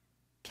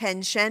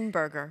 Ken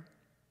Schenberger,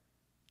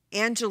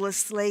 Angela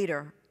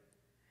Slater,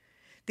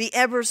 the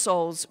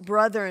Ebersols'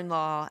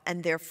 brother-in-law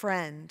and their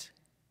friend,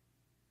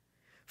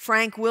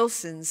 Frank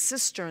Wilson's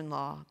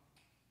sister-in-law,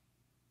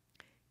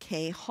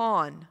 Kay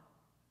Hahn,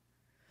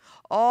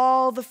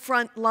 all the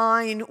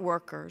frontline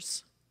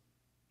workers,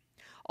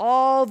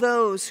 all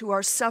those who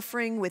are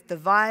suffering with the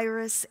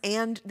virus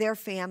and their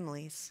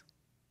families,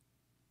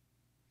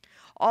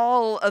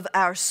 all of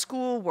our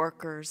school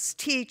workers,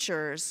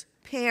 teachers,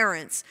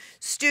 parents,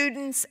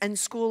 students, and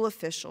school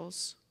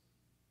officials.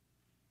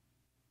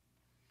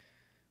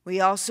 We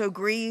also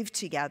grieve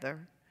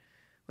together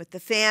with the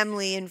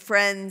family and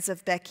friends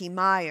of Becky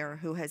Meyer,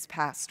 who has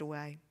passed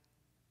away.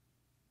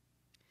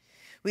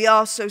 We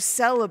also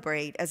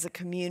celebrate as a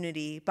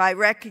community by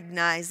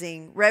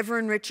recognizing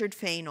Reverend Richard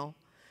Fainall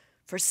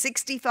for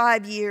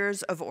 65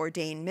 years of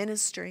ordained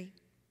ministry,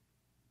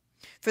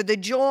 for the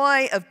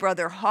joy of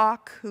Brother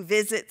Hawk, who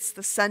visits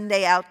the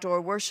Sunday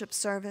outdoor worship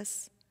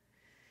service,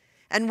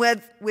 and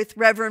with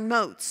Reverend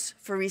Moats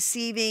for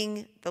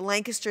receiving the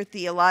Lancaster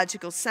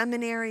Theological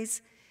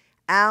Seminary's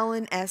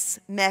Alan S.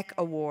 Meck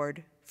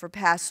Award for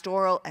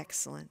Pastoral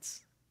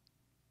Excellence.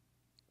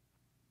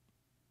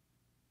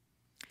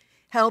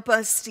 Help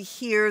us to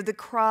hear the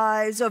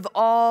cries of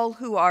all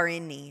who are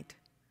in need.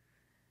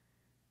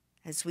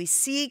 As we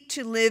seek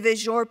to live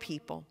as your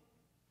people,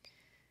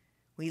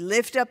 we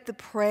lift up the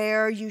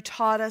prayer you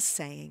taught us,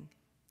 saying,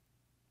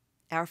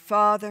 Our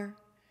Father,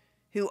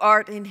 who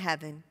art in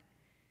heaven,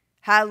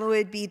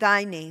 hallowed be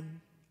thy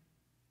name.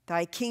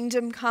 Thy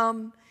kingdom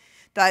come,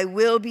 thy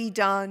will be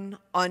done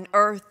on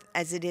earth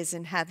as it is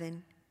in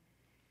heaven.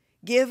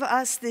 Give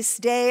us this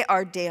day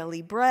our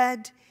daily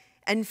bread,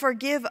 and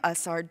forgive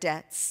us our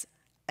debts,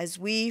 as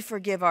we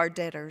forgive our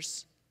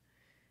debtors.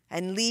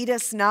 And lead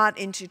us not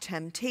into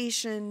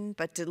temptation,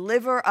 but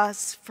deliver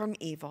us from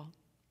evil.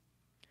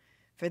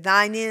 For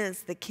thine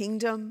is the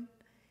kingdom,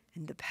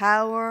 and the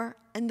power,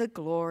 and the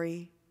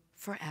glory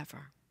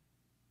forever.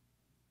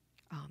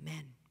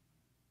 Amen.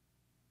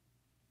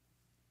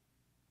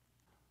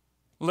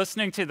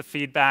 Listening to the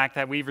feedback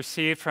that we've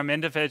received from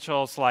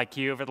individuals like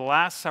you over the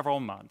last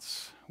several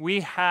months, we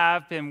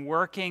have been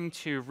working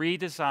to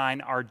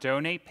redesign our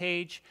donate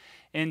page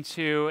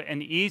into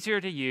an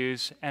easier to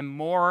use and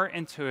more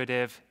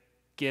intuitive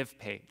give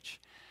page.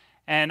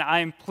 And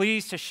I'm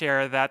pleased to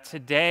share that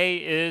today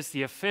is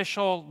the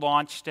official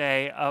launch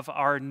day of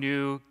our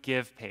new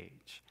give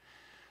page.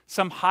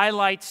 Some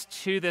highlights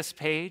to this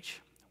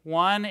page.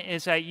 One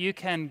is that you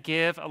can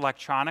give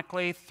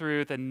electronically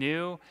through the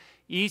new,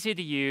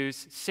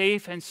 easy-to-use,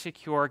 safe and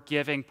secure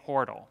giving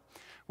portal,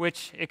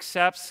 which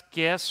accepts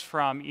gifts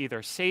from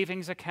either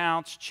savings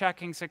accounts,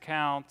 checkings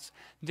accounts,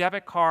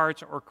 debit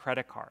cards, or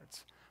credit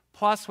cards.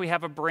 Plus, we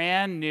have a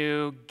brand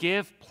new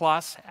Give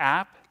Plus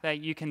app that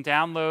you can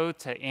download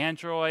to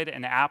Android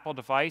and Apple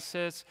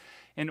devices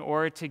in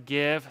order to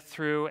give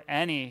through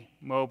any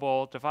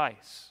mobile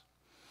device.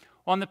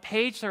 On the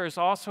page, there is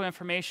also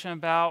information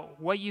about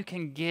what you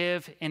can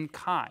give in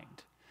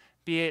kind,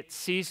 be it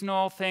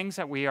seasonal things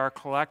that we are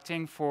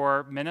collecting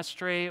for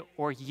ministry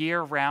or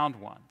year-round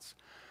ones.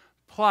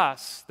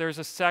 Plus, there's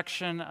a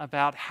section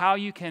about how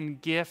you can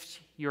gift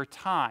your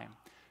time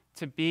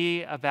to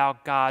be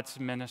about God's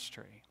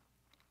ministry.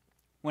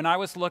 When I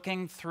was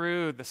looking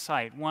through the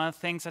site, one of the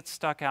things that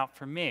stuck out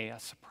for me, a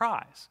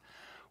surprise,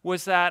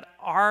 was that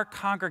our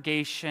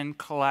congregation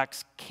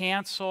collects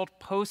canceled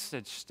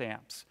postage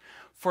stamps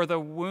for the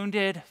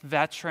Wounded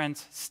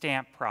Veterans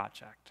Stamp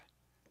Project.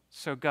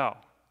 So go,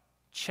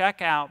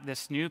 check out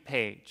this new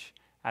page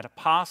at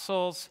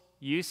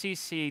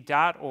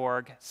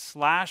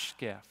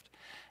apostlesucc.org/gift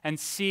and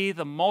see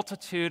the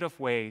multitude of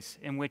ways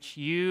in which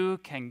you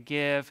can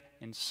give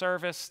in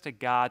service to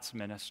God's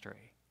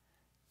ministry.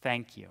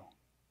 Thank you.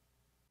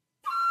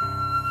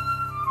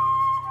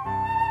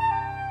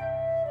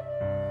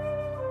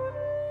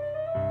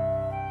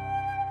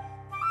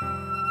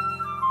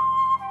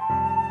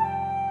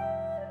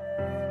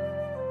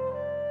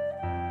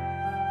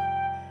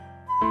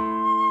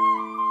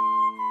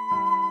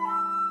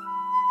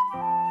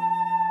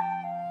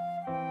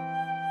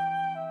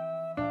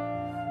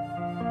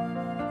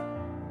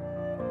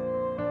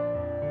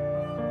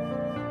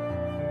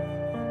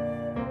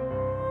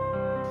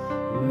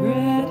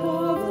 Bread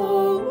of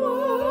the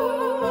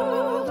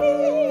world,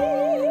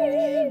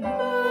 in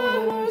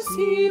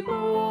mercy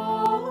broken,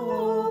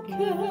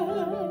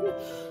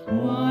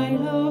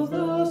 wine of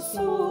the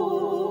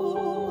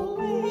soul,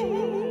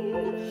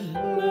 in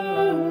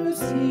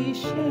mercy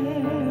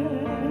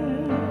shared,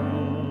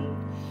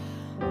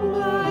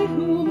 by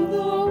whom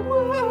the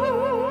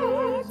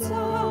words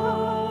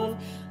of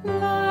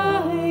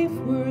life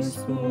were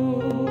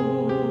spoken,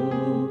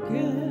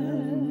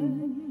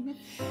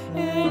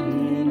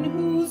 and in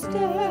whose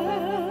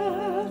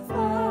death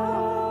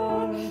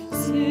our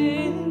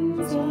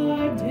sins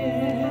are dead.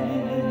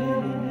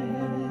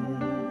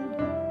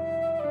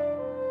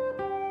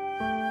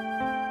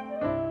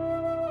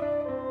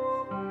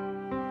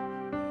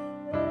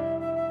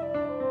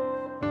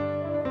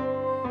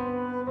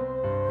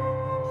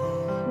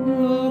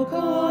 Look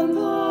on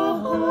the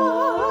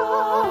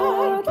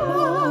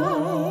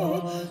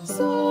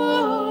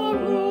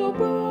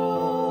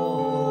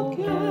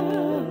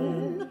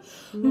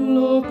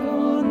Look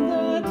on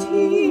the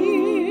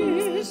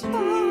tears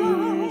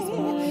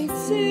my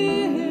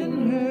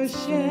sinners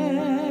shed,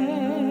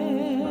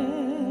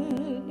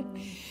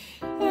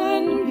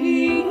 and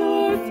be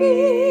your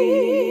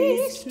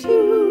feast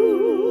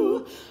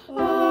to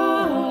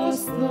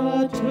us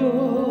the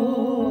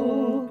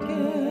token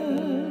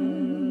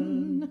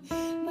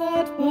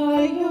that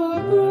by your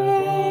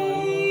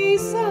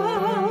grace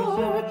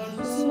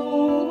our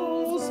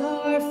souls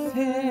are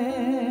fed.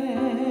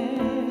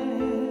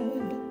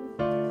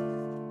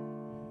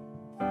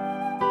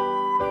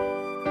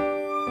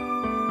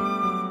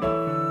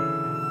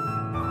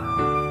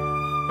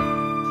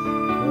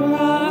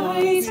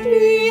 Christ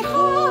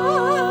behind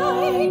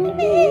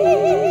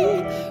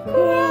me,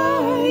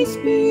 Christ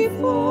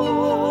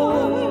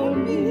before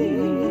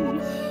me,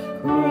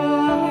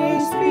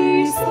 Christ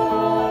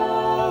beside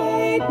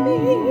me,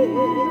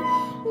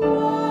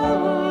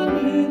 one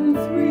in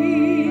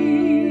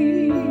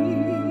three.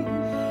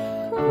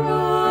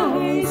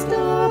 Christ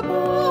above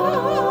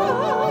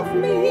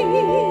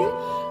me,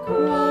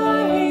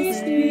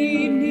 Christ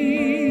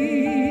beneath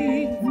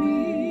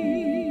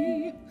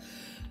me,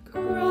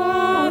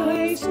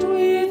 Christ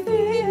within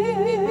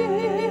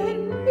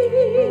me,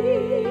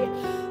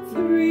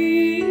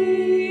 three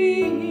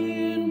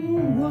in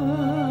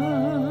one.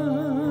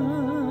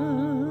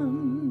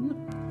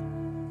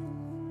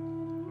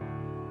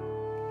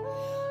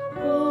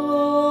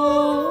 Amen.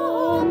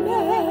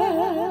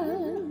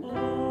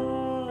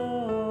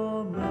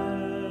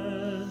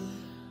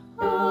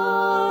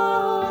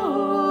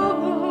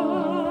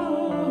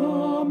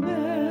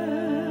 Amen.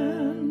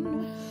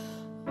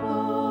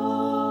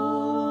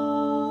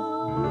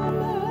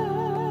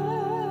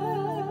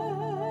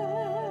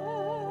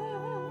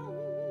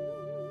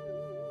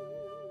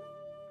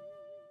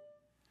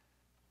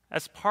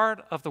 As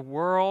part of the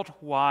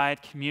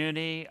worldwide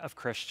community of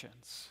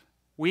Christians,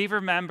 we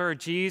remember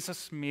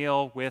Jesus'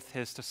 meal with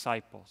his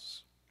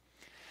disciples.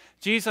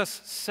 Jesus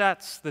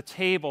sets the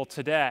table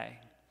today.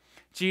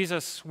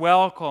 Jesus'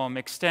 welcome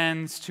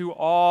extends to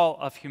all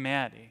of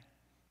humanity.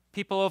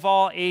 People of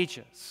all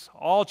ages,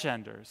 all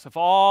genders, of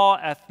all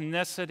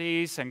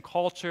ethnicities and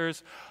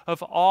cultures,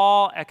 of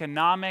all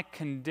economic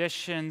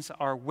conditions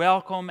are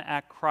welcome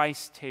at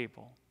Christ's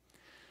table.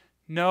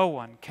 No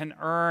one can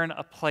earn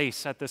a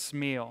place at this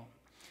meal.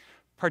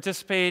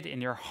 Participate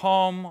in your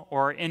home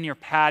or in your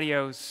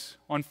patios,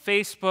 on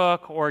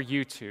Facebook or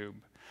YouTube,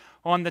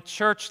 on the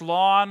church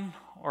lawn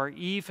or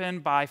even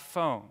by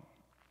phone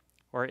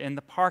or in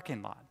the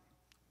parking lot.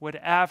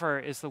 Whatever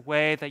is the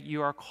way that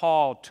you are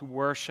called to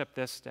worship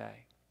this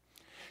day.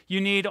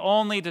 You need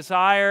only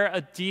desire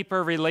a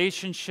deeper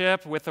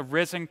relationship with the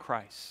risen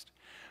Christ.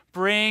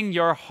 Bring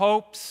your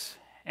hopes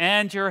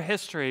and your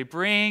history.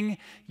 Bring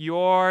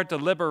your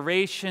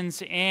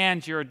deliberations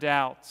and your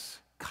doubts.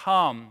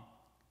 Come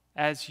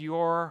as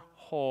your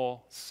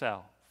whole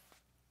self.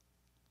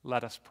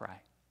 Let us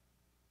pray.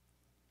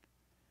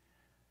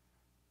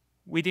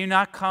 We do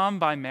not come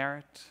by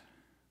merit,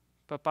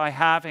 but by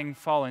having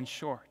fallen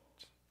short.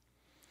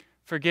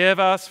 Forgive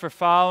us for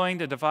following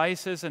the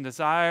devices and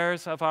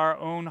desires of our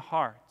own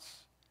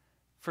hearts.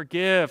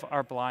 Forgive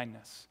our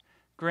blindness.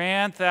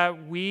 Grant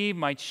that we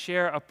might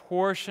share a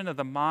portion of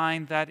the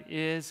mind that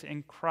is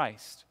in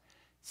Christ,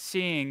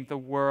 seeing the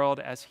world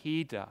as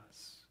he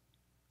does.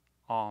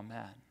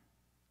 Amen.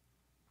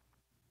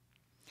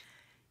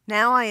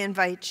 Now I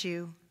invite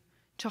you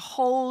to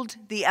hold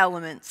the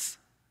elements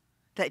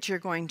that you're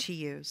going to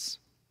use.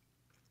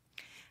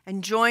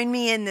 And join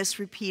me in this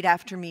repeat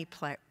after me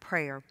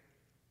prayer.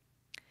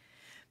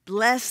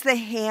 Bless the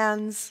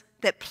hands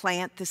that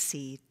plant the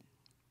seed.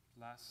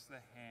 Bless the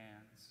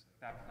hands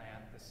that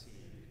plant the seed.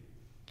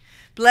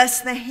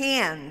 Bless the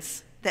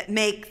hands that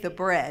make the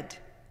bread.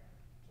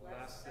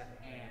 Bless the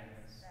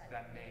hands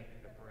that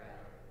make the bread.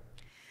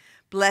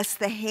 Bless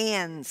the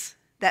hands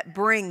that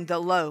bring the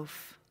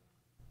loaf.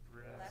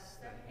 Bless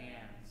the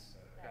hands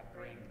that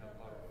bring the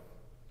loaf.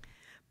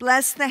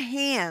 Bless the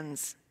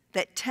hands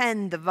that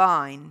tend the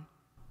vine.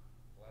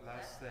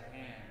 Bless the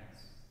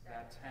hands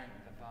that tend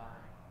the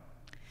vine.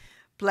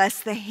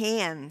 Bless the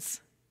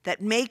hands that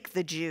make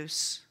the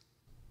juice.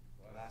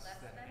 Bless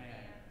the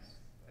hands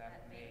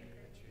that make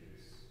the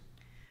juice.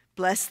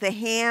 Bless the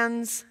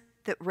hands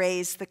that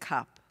raise the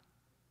cup.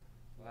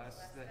 Bless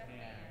the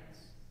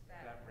hands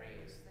that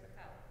raise the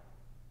cup.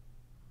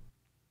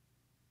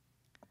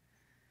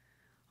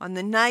 On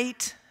the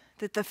night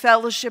that the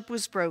fellowship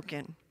was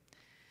broken,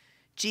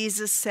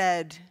 Jesus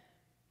said,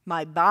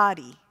 "My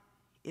body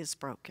is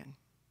broken."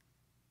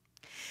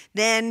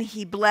 Then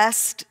he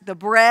blessed the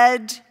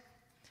bread,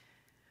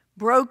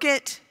 broke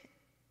it,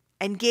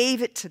 and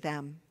gave it to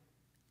them,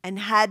 and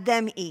had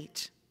them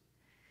eat,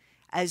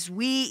 as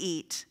we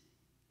eat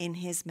in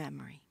his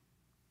memory.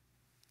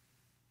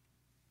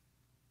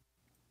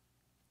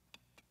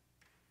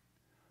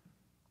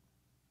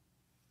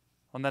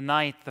 On the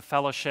night the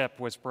fellowship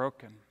was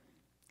broken,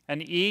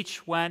 and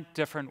each went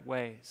different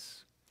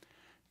ways,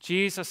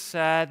 Jesus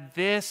said,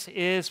 "This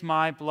is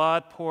my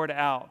blood poured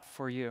out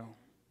for you."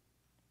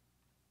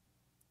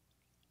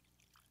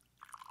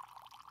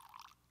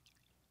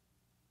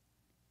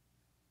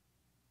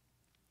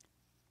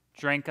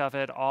 Drink of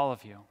it, all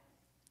of you,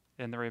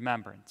 in the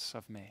remembrance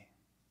of me.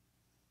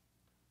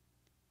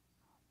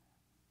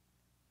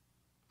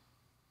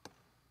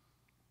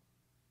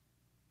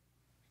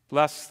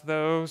 Bless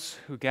those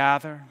who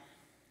gather.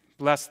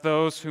 Bless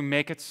those who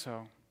make it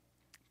so.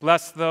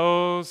 Bless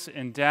those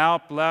in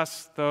doubt.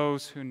 Bless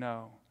those who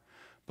know.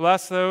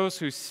 Bless those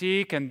who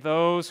seek and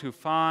those who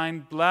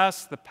find.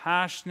 Bless the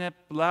passionate.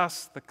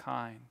 Bless the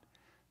kind.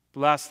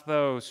 Bless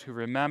those who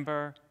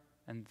remember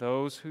and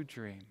those who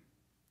dream.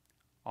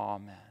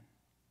 Amen.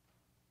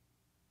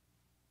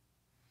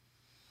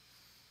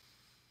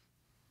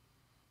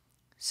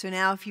 So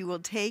now if you will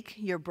take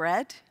your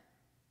bread,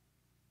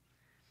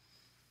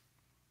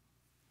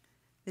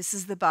 this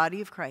is the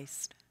body of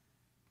Christ,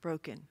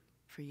 broken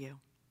for you.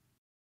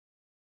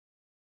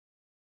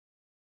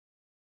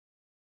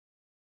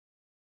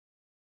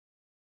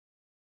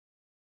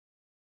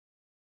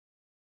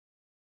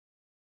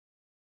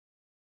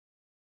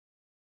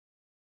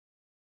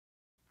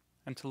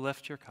 And to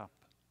lift your cup.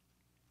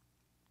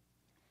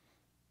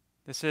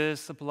 This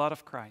is the blood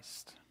of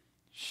Christ,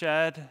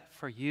 shed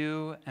for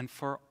you and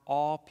for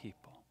all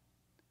people,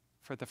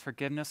 for the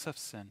forgiveness of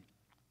sin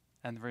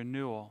and the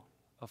renewal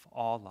of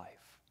all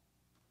life.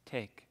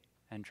 Take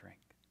and drink.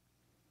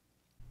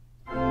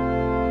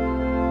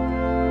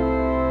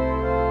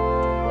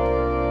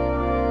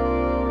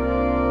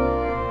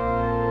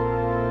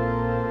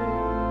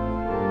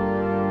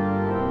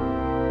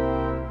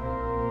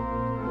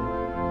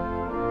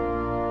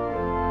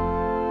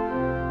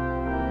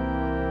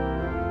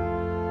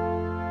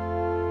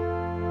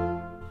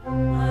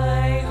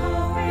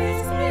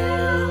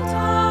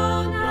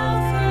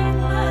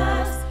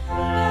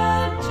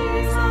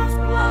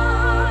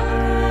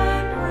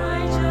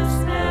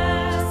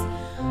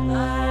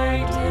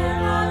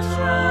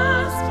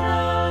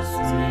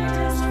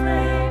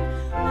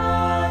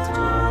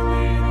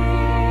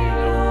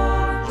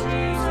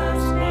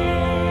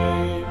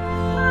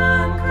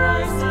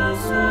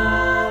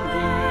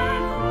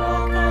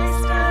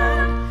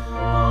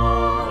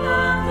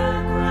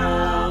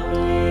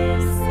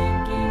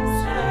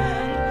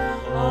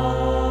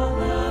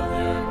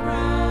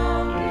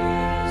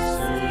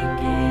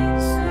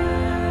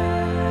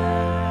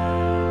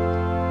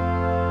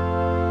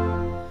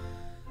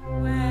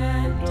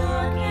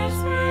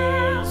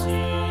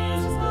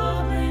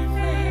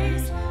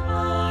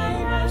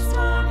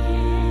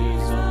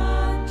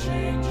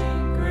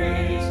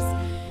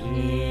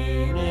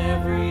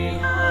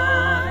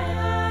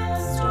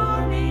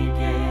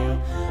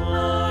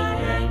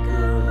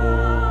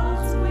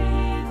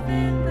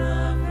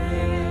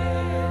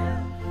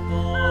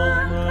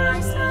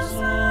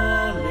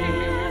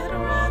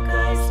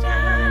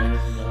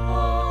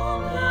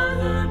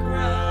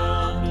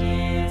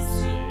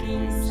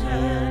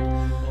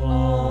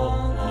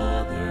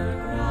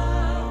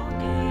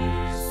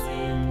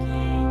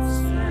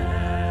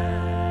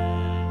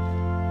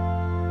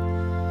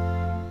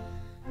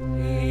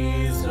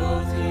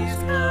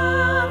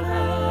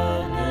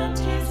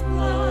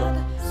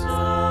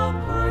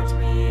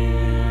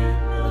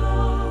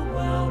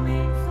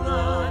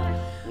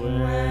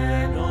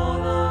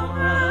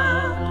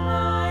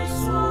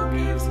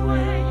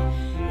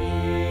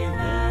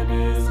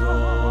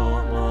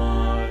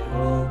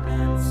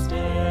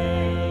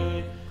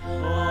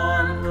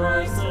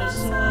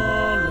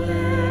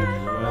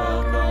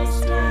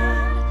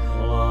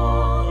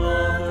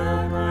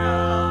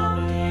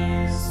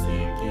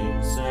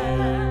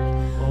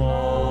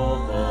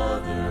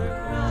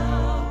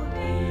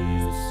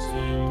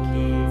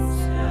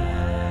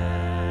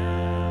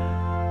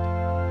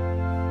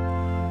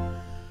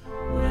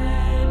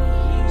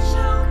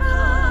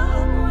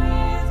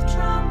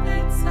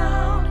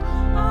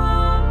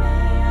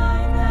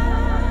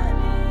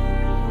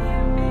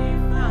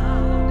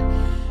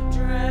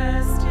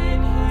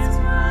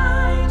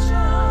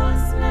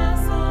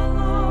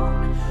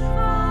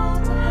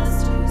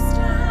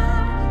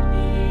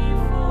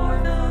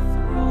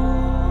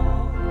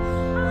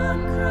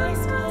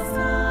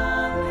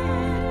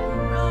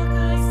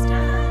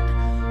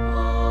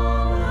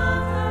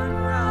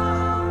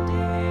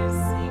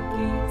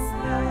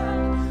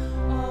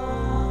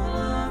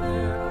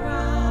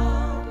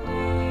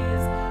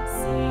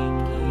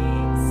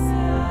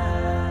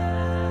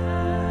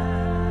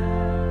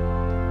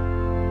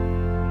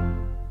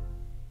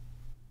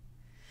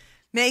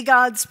 May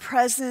God's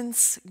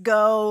presence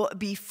go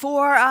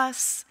before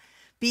us,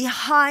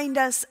 behind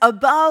us,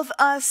 above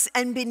us,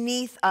 and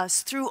beneath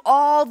us through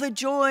all the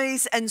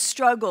joys and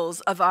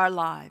struggles of our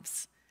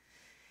lives.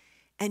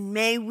 And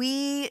may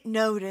we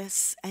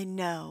notice and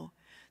know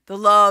the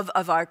love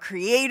of our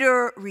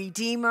Creator,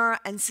 Redeemer,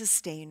 and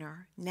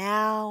Sustainer,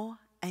 now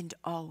and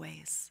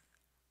always.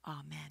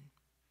 Amen.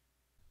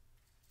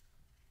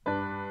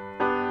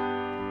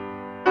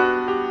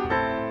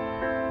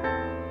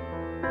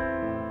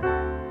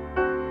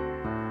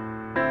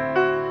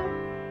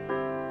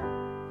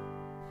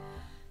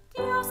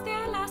 Dios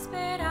de la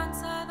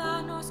esperanza,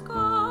 danos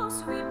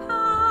gozo y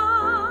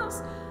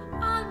paz.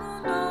 Al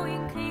mundo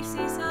en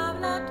crisis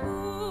habla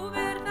tu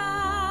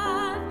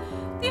verdad.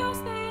 Dios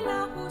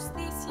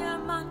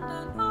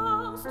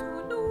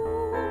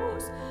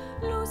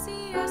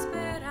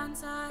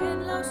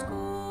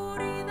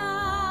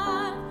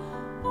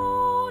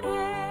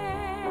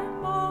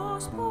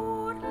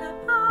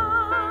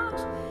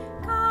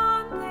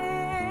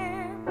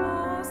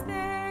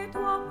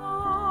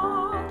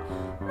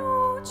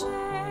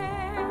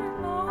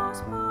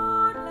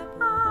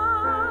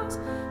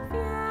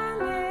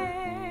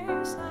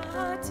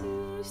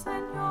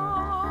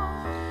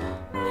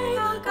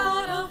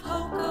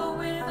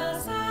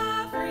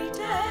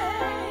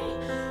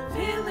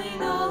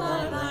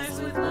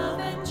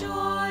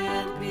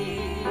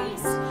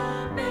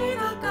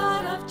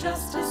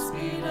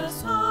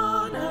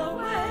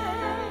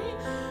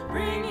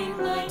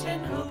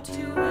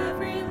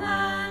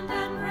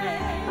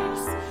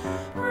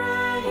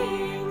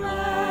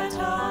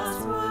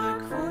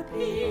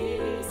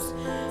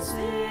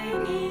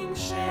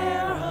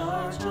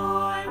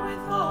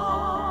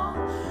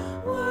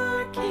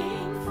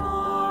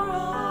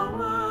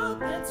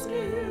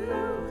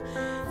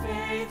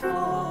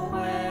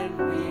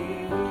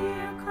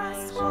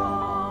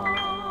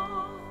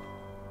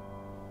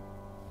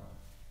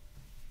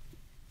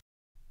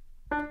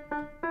Pues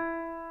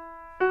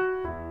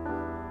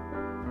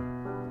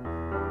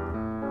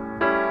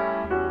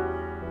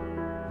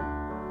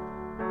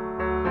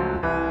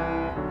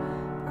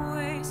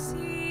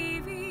si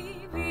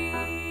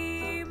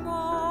vivimos,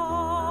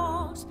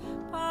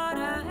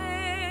 para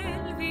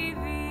Él vivimos,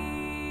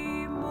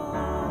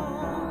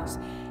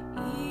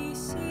 y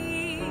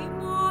si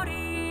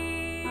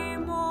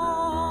morimos,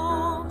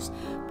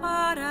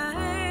 para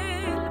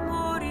Él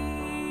morimos.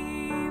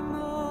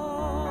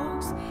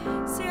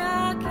 Si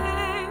aquel